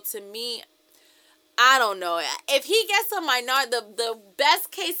us. So to me, I don't know. If he gets a minority, the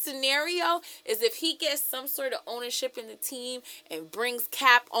best case scenario is if he gets some sort of ownership in the team and brings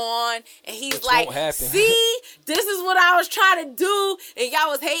Cap on, and he's like, "See, this is what I was trying to do, and y'all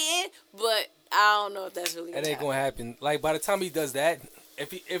was hating," but. I don't know if that's really. It ain't gonna happen. Like by the time he does that,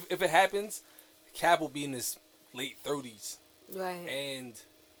 if it happens, Cap will be in his late 30s. Right. And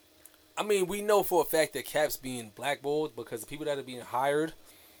I mean, we know for a fact that Cap's being blackballed because the people that are being hired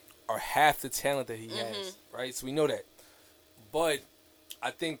are half the talent that he has. Right. So we know that. But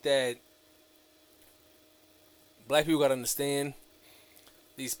I think that black people gotta understand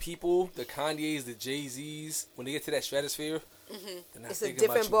these people, the Kanye's, the Jay-Z's, when they get to that stratosphere. They're not It's a thinking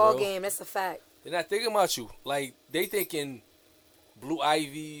about different you, ball bro. game. That's a fact. They're not thinking about you. Like, they thinking Blue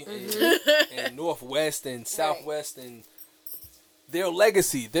Ivy and Northwest and Southwest and their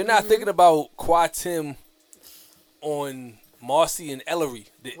legacy. They're not thinking about Quad Tim on Marcy and Ellery.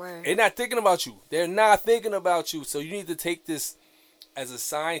 They're not thinking about you. They're not thinking about you. So you need to take this as a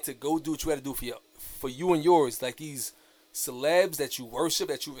sign to go do what you got to do for you and yours. Like these celebs that you worship,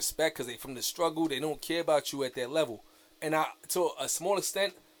 that you respect because they from the struggle. They don't care about you at that level. And to a small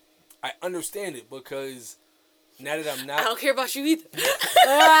extent, I understand it because now that I'm not... I don't care about you either. No,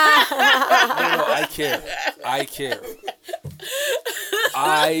 I care. I care.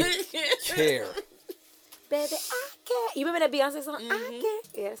 Baby, I care. You remember that Beyonce song? I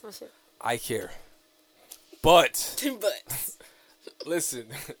care. Yeah, that's my shit. I care. But... But Listen,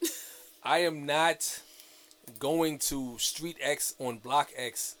 I am not going to Street X on Block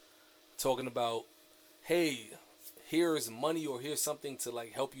X talking about, hey, here's money or here's something to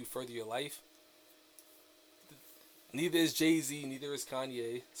like help you further your life. Neither is Jay-Z, neither is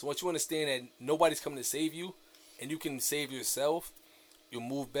Kanye. So once you understand that nobody's coming to save you and you can save yourself, you'll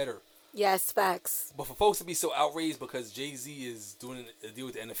move better. Yes, facts. But for folks to be so outraged because Jay-Z is doing a deal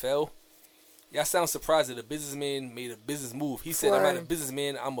with the NFL, y'all sound surprised that a businessman made a business move. He said, I'm not a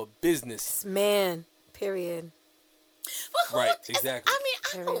businessman, I'm a business. Man, period. Right, exactly.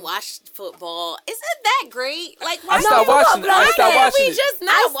 I mean, I don't watch football. Isn't that great? Like, why I stopped watching it. I stopped watching we it. just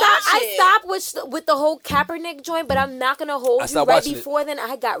not watch I it? stopped with the whole Kaepernick joint, but I'm not gonna hold I you. stopped Right watching it. before then,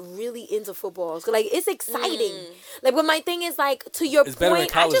 I got really into football. So, like, it's exciting. Like, but my thing is, like, to your It's better in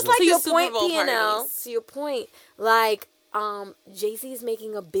point, college, I just though. like to The your Super point, Bowl P&L. parties. To your point, like, Jay-Z is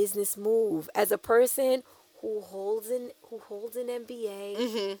making a business move as a person who holds an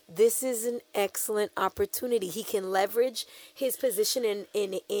MBA. This is an excellent opportunity. He can leverage his position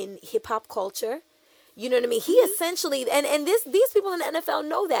in hip hop culture. You know what I mean? He essentially, and these people in the NFL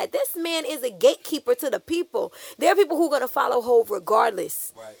know that. This man is a gatekeeper to the people. There are people who are going to follow Hov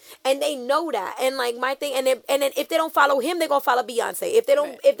regardless. Right. And they know that. And like my thing, and then if they don't follow him, they're going to follow Beyonce. If they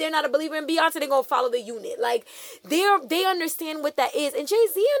don't, if they're not a believer in Beyonce, they're going to follow the unit. Like they understand what that is. And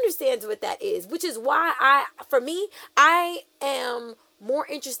Jay-Z understands what that is, which is why I am more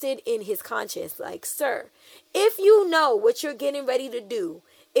interested in his conscience. Like, sir, if you know what you're getting ready to do,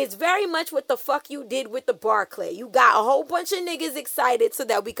 it's very much what the fuck you did with the Barclay. You got a whole bunch of niggas excited so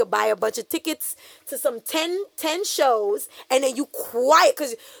that we could buy a bunch of tickets to some 10 shows, and then you quiet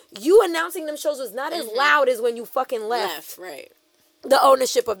because you announcing them shows was not as loud as when you fucking left Right. the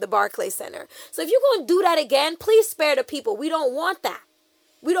ownership of the Barclay Center. So if you're going to do that again, please spare the people. We don't want that.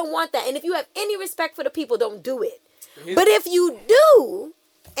 We don't want that. And if you have any respect for the people, don't do it. But if you do,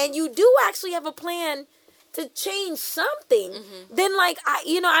 and you do actually have a plan to change something, then like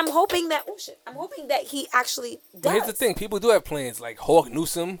I'm hoping that he actually does. But here's the thing: people do have plans. Like Hawk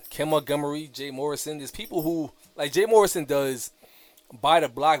Newsom, Ken Montgomery, Jay Morrison. There's people who, like Jay Morrison, does buy the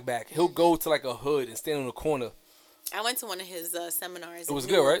block back. He'll go to like a hood and stand on the corner. I went to one of his seminars. It was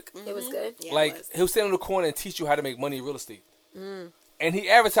good, right? It was good. Yeah, Like it was. he'll stand on the corner and teach you how to make money in real estate. And he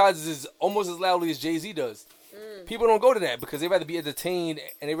advertises almost as loudly as Jay-Z does. People don't go to that because they rather be entertained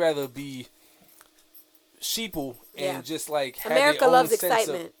and they rather be sheeple and just like have America their own loves sense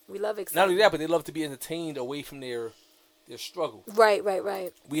excitement. We love Not excitement. only that, but they love to be entertained away from their struggle. Right.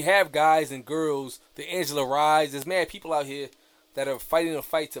 We have guys and girls, the Angela Rise. There's mad people out here that are fighting a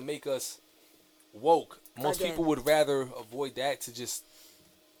fight to make us woke. Most Again. people would rather avoid that to just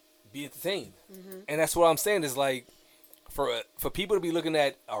be entertained. And that's what I'm saying is like for people to be looking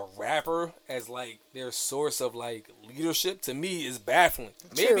at a rapper as like their source of like leadership, to me is baffling.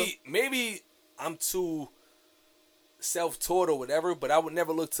 True. Maybe I'm too self-taught or whatever, but I would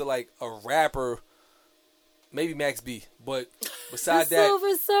never look to like a rapper, maybe Max B, but besides The that,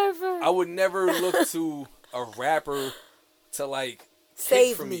 Silver Surfer. I would never look to a rapper to like Save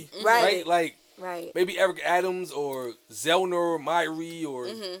kick for me. me. Right. Like Right. maybe Eric Adams or Zellner or Myrie or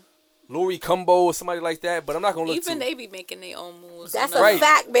Lori Cumbo or somebody like that, but I'm not gonna look Even to. they be making their own moves. That's you know? a Right.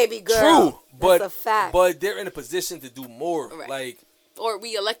 fact, baby girl. True, but That's a fact. but they're in a position to do more. Right. Like Or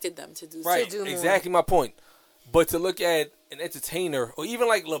we elected them to do right, do more. exactly my point. But to look at an entertainer or even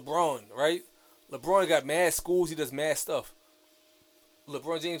like LeBron, right? LeBron got mad schools. He does mad stuff.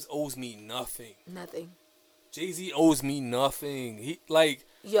 LeBron James owes me nothing. Nothing. Jay-Z owes me nothing. He like.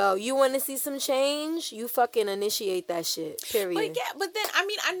 Yo, you want to see some change? You fucking initiate that shit. Period. But yeah, but then I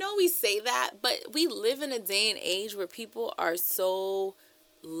mean, I know we say that, but we live in a day and age where people are so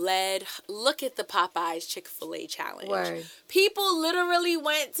look at the Popeyes Chick-fil-A challenge. Word. People literally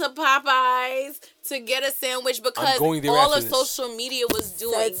went to Popeyes to get a sandwich because going there all after of this. social media was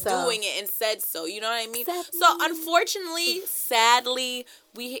Said so. doing it and said so. You know what I mean? Said So unfortunately, sadly,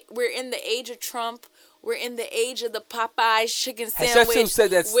 we're in the age of Trump. We're in the age of the Popeyes chicken Has sandwich. said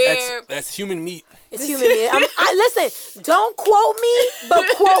that's human meat. It's human. Listen, don't quote me, but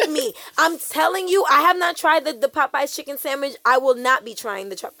quote me. I'm telling you, I have not tried the Popeyes chicken sandwich. I will not be trying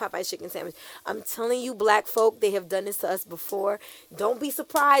the Popeyes chicken sandwich. I'm telling you, black folk, they have done this to us before. Don't be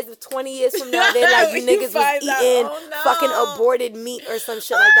surprised if 20 years from now they're like, you niggas was eating fucking aborted meat or some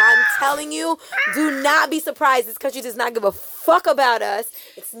shit like that. I'm telling you, do not be surprised. This country does not give a fuck about us.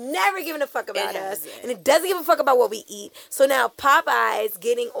 It's never given a fuck about us. And it doesn't give a fuck about what we eat. So now Popeyes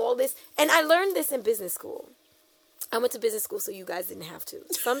getting all this, and I learned this in business school. I went to business school so you guys didn't have to.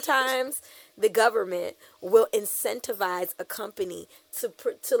 Sometimes the government will incentivize a company to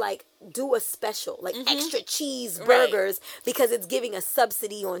like do a special, like extra cheeseburgers because it's giving a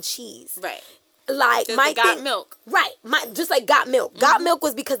subsidy on cheese. Right. Like my Got thing, Milk. Right. Just like Got Milk. Got Milk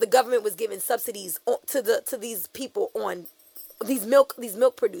was because the government was giving subsidies to these people on these milk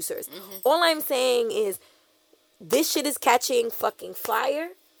producers. All I'm saying is this shit is catching fucking fire.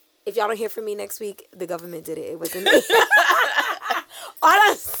 If y'all don't hear from me next week, the government did it. It wasn't me. All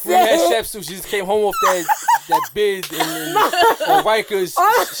I'm We had saying. chefs who she just came home off that bid on Rikers.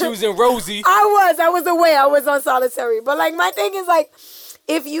 She was in Rosie. I was away. I was on solitary. But like my thing is like,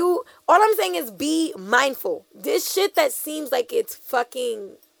 all I'm saying is be mindful. This shit that seems like it's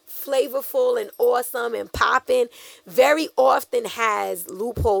fucking flavorful and awesome and popping very often has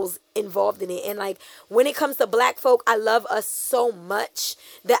loopholes involved in it. And like when it comes to black folk, I love us so much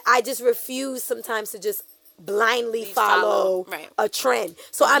that I just refuse sometimes to just blindly follow right. a trend.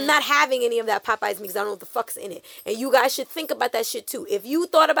 So I'm not having any of that Popeyes because I don't know what the fuck's in it. And you guys should think about that shit too. If you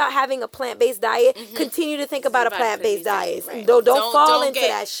thought about having a plant-based diet, continue to think about a plant-based diet. Right. Don't fall into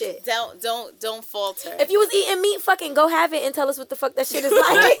that shit. Don't falter. If you was eating meat, fucking go have it and tell us what the fuck that shit is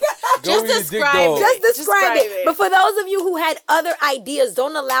like. Go eat a dick dog. Just describe it. But for those of you who had other ideas,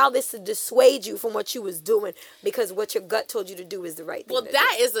 don't allow this to dissuade you from what you was doing because what your gut told you to do is the right thing. Well,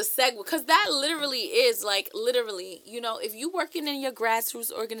 that is a segue because that literally is like you know, if you working in your grassroots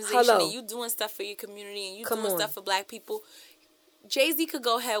organization and you doing stuff for your community and you doing stuff for black people, Jay-Z could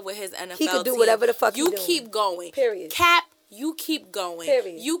go ahead with his NFL He could do team. whatever the fuck you he doing. keep going. Period. Cap, you keep going.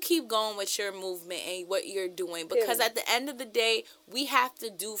 Period. You keep going with your movement and what you're doing because at the end of the day, we have to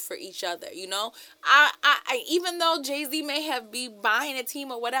do for each other. You know, I even though Jay-Z may be buying a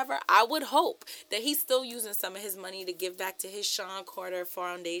team or whatever, I would hope that he's still using some of his money to give back to his Sean Carter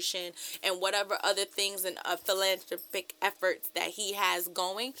Foundation and whatever other things and philanthropic efforts that he has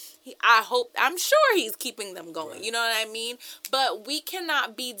going. I'm sure he's keeping them going. Right. You know what I mean? But we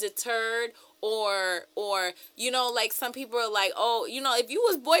cannot be deterred. Or you know, like some people are like, oh, you know, if you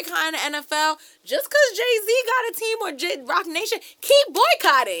was boycotting the NFL just because Jay-Z got a team or Rock Nation, keep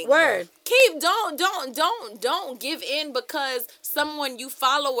boycotting. Word. Don't give in because someone you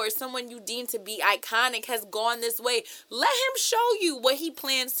follow or someone you deem to be iconic has gone this way. Let him show you what he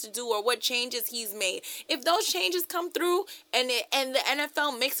plans to do or what changes he's made. If those changes come through and the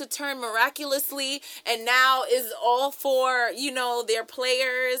NFL makes a turn miraculously and now is all for, you know, their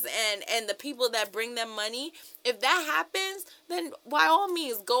players and the people that bring them money, if that happens, then by all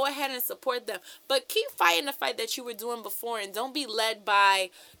means go ahead and support them. But keep fighting the fight that you were doing before and don't be led by,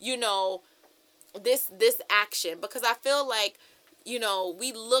 you know, this action. Because I feel like, you know,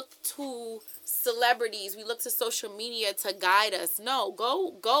 we look to celebrities, we look to social media to guide us. No,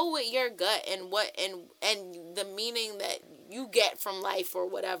 go with your gut and what and the meaning that you get from life or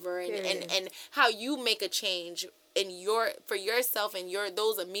whatever and how you make a change for yourself and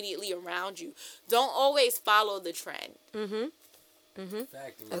those immediately around you. Don't always follow the trend.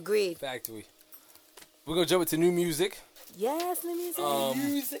 Factory. Agreed. Factory. We're gonna jump into new music. Yes, new music.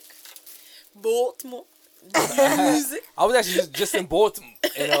 Music. Baltimore. Music. I was actually just in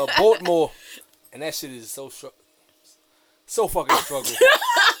Baltimore, and that shit is so fucking struggle.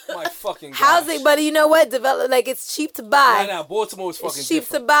 My fucking gosh. Housing, but you know what? It's cheap to buy. Nah, Baltimore is fucking It's cheap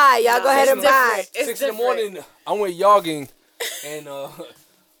different. to buy. Y'all go ahead and buy. 6 in the morning, I went jogging, and the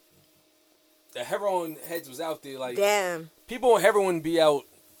heroin heads was out there. Like, damn. People on heroin be out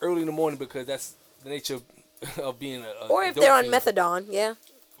early in the morning because that's the nature of being a or if dope they're on fiend. methadone, yeah.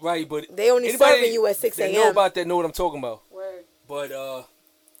 Right, but they only serving you at 6 a.m. They know about that, know what I'm talking about. Word. But I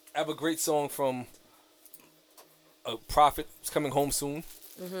have a great song from a prophet who's coming home soon.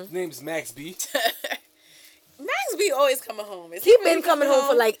 His name is Max B. Max B be always coming home. Is He really been coming home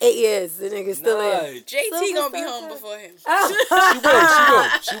for like 8 years. The nigga still in. JT gonna be home before him.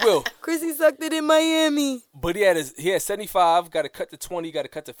 She will. Chrissy sucked it in Miami. But he had 75, got to cut to 20, got to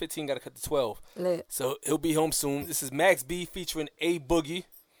cut to 15, got to cut to 12. Lit. So he'll be home soon. This is Max B featuring A Boogie.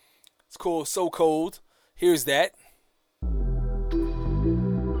 It's called So Cold. Here's that.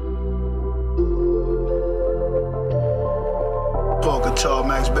 Paul Guitar,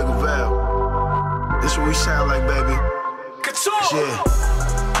 Max Biggerville. This what we sound like, baby. Yeah.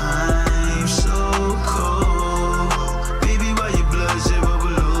 I'm so cold. Baby, why your blood zero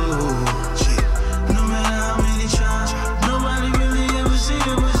below? Yeah. No matter how many times, nobody really ever seen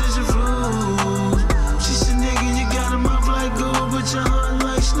it was just a fluke. She's a nigga, you got a mouth like gold, but your heart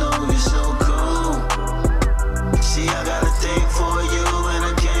like snow. You're so cold. See, I got a thing for you, and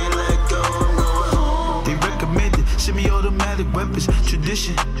I can't let go. I'm going home. They recommended semi-automatic weapons,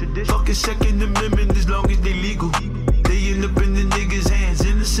 tradition. Fucking Second Amendment as long as they legal. They end up in the niggas' hands.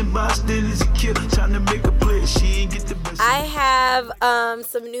 Innocent bystanders a kill, trying to make a play. She ain't get the best. I have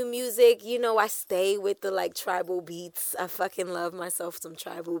some new music. You know, I stay with the like tribal beats. I fucking love myself some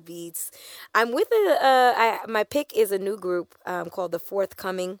tribal beats. I'm with my pick is a new group called The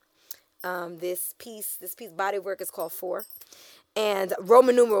Forthcoming. This piece body work is called 4. And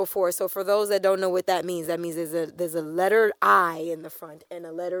Roman numeral 4. So for those that don't know what that means there's a letter I in the front and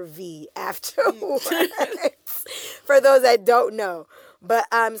a letter V afterwards. For those that don't know. But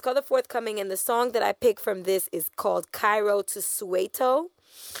it's called The Forthcoming, and the song that I picked from this is called Cairo to Soweto.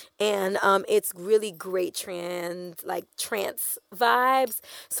 And it's really great trance vibes.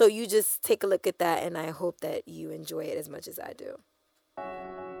 So you just take a look at that, and I hope that you enjoy it as much as I do.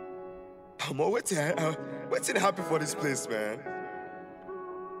 What's it happen for this place, man?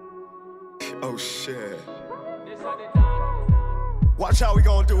 Oh shit. Watch how we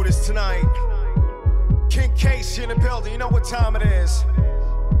gonna do this tonight. King Casey in the building, you know what time it is.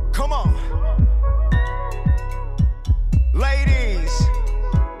 Come on. Ladies,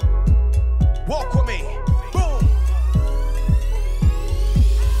 walk with me. Boom.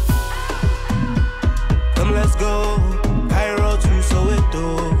 Come, let's go. Cairo to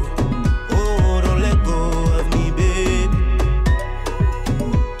Soweto.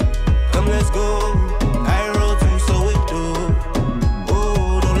 Let's go, Cairo to Soweto.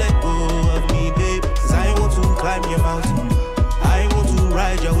 Oh, don't let go of me, babe. 'Cause I want to climb your mountain. I want to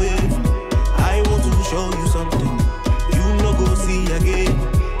ride your wave. I want to show you something you no go see again.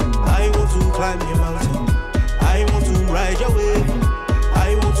 I want to climb your mountain. I want to ride your wave.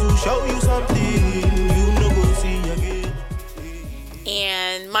 I want to show you something you no go see again.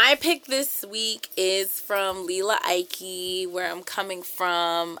 And my pick this week is from Lila Ike, Where I'm Coming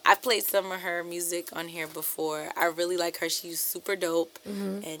From. I've played some of her music on here before. I really like her. She's super dope.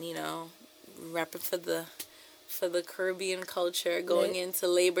 Mm-hmm. And, you know, rapping for the Caribbean culture going into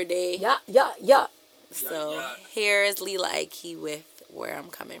Labor Day. Yeah. So here is Lila Ike with Where I'm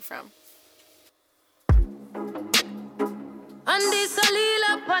Coming From. And this a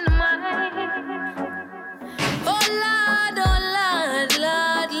Lila upon mine. Lord,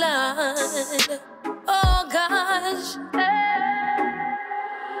 oh gosh.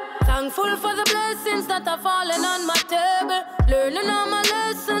 Thankful for the blessings that are falling on my table. Learning all my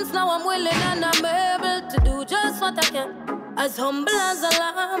lessons, now I'm willing and I'm able to do just what I can. As humble as a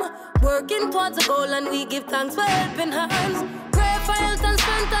lamb, working towards a goal, and we give thanks for helping hands. Pray for health and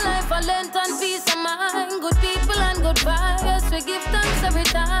strength, a life, a length and peace of mind. Good people and good vibes, we give thanks every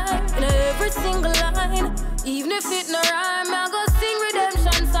time. In every single line, even if it no rhyme, I go sing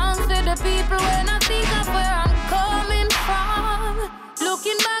redemption songs to the people when I think of where I'm coming from.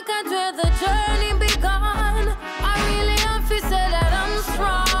 Looking back at where the journey began, I really have to say that I'm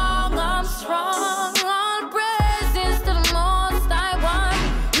strong. All praises to the most I want.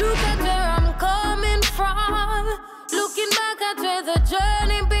 Look at where I'm coming from. Looking back at where the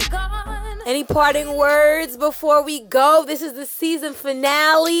journey began. Any parting words before we go? This is the season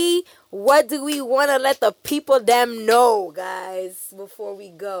finale. What do we want to let the people them know, guys, before we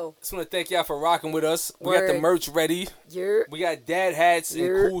go? Just want to thank y'all for rocking with us. We Word. got the merch ready. Yeah. We got dad hats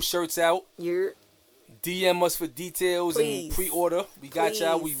and cool shirts out. Yeah. DM us for details and pre-order. We got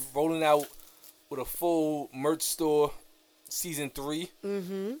y'all. We rolling out with a full merch store, season 3.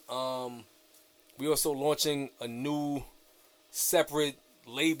 Mm-hmm. We also launching a new separate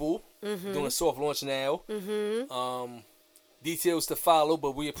label. Mm-hmm. Doing a soft launch now. Mm-hmm. Details to follow,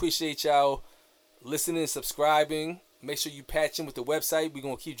 but we appreciate y'all listening, subscribing. Make sure you patch in with the website. We're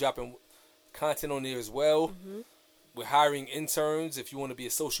going to keep dropping content on there as well. Mm-hmm. We're hiring interns. If you want to be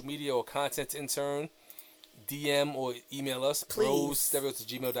a social media or content intern, DM or email us,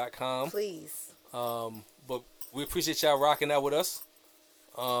 brostereo@gmail.com. Please. But We appreciate y'all rocking out with us.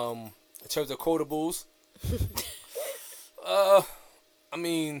 In terms of quotables, I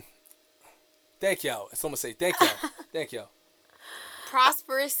mean, thank y'all. That's what I'm gonna say. Thank y'all. Thank y'all.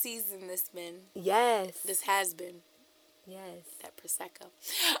 Prosperous season this been. Yes. This has been. Yes. That Prosecco.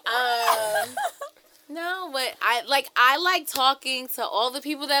 No, but I like talking to all the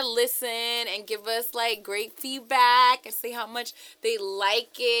people that listen and give us like great feedback and say how much they like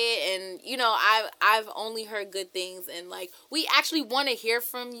it. And you know, I've only heard good things, and like we actually want to hear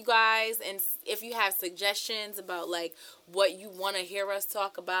from you guys. And if you have suggestions about like what you want to hear us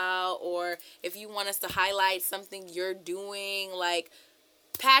talk about, or if you want us to highlight something you're doing, like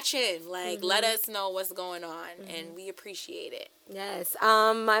patch in, like let us know what's going on, and we appreciate it. Yes.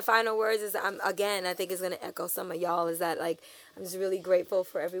 My final words is, again, I think it's going to echo some of y'all, is that, like, I'm just really grateful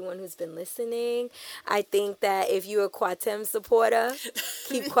for everyone who's been listening. I think that if you're a Quatem supporter,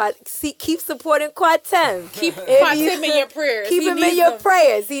 keep supporting Quatem. Keep Quatem in your prayers. Keep him in your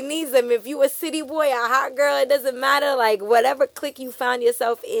prayers. He needs them. If you a city boy, a hot girl, it doesn't matter. Like, whatever clique you found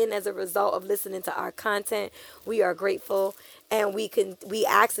yourself in as a result of listening to our content, we are grateful. And we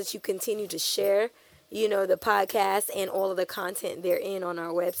ask that you continue to share, you know, the podcast and all of the content therein on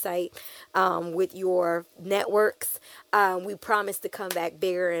our website with your networks. We promise to come back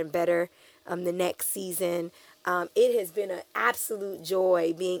bigger and better the next season. It has been an absolute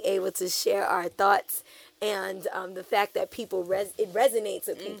joy being able to share our thoughts and the fact that it resonates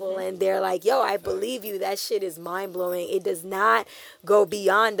with people, and they're like, yo, I believe you. That shit is mind-blowing. It does not go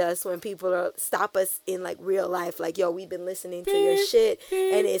beyond us when people stop us in like real life. Like, yo, we've been listening to your shit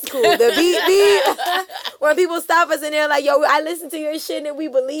and it's cool. The beat. When people stop us and they're like, yo, I listen to your shit and we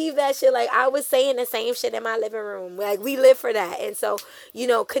believe that shit. Like, I was saying the same shit in my living room. Like, we live for that. And so, you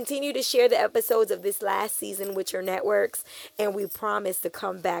know, continue to share the episodes of this last season with your networks, and we promise to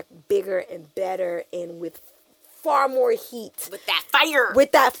come back bigger and better and with far more heat. With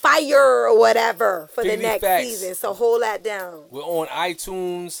that fire or whatever for Big the next facts. season. So hold that down. We're on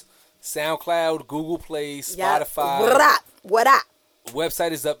iTunes, SoundCloud, Google Play, Yep. Spotify. What up?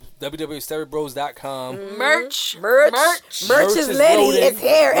 Website is up, www.sterybros.com. merch is is litty. loaded. It's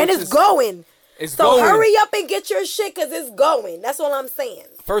here and Merch it's is- going. It's So going. hurry up and get your shit because it's going. That's all I'm saying.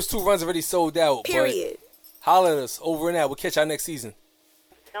 First 2 runs already sold out. Period. But holler at us. Over and out. We'll catch y'all next season.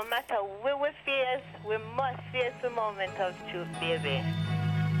 No matter where we face, we must face the moment of truth, baby.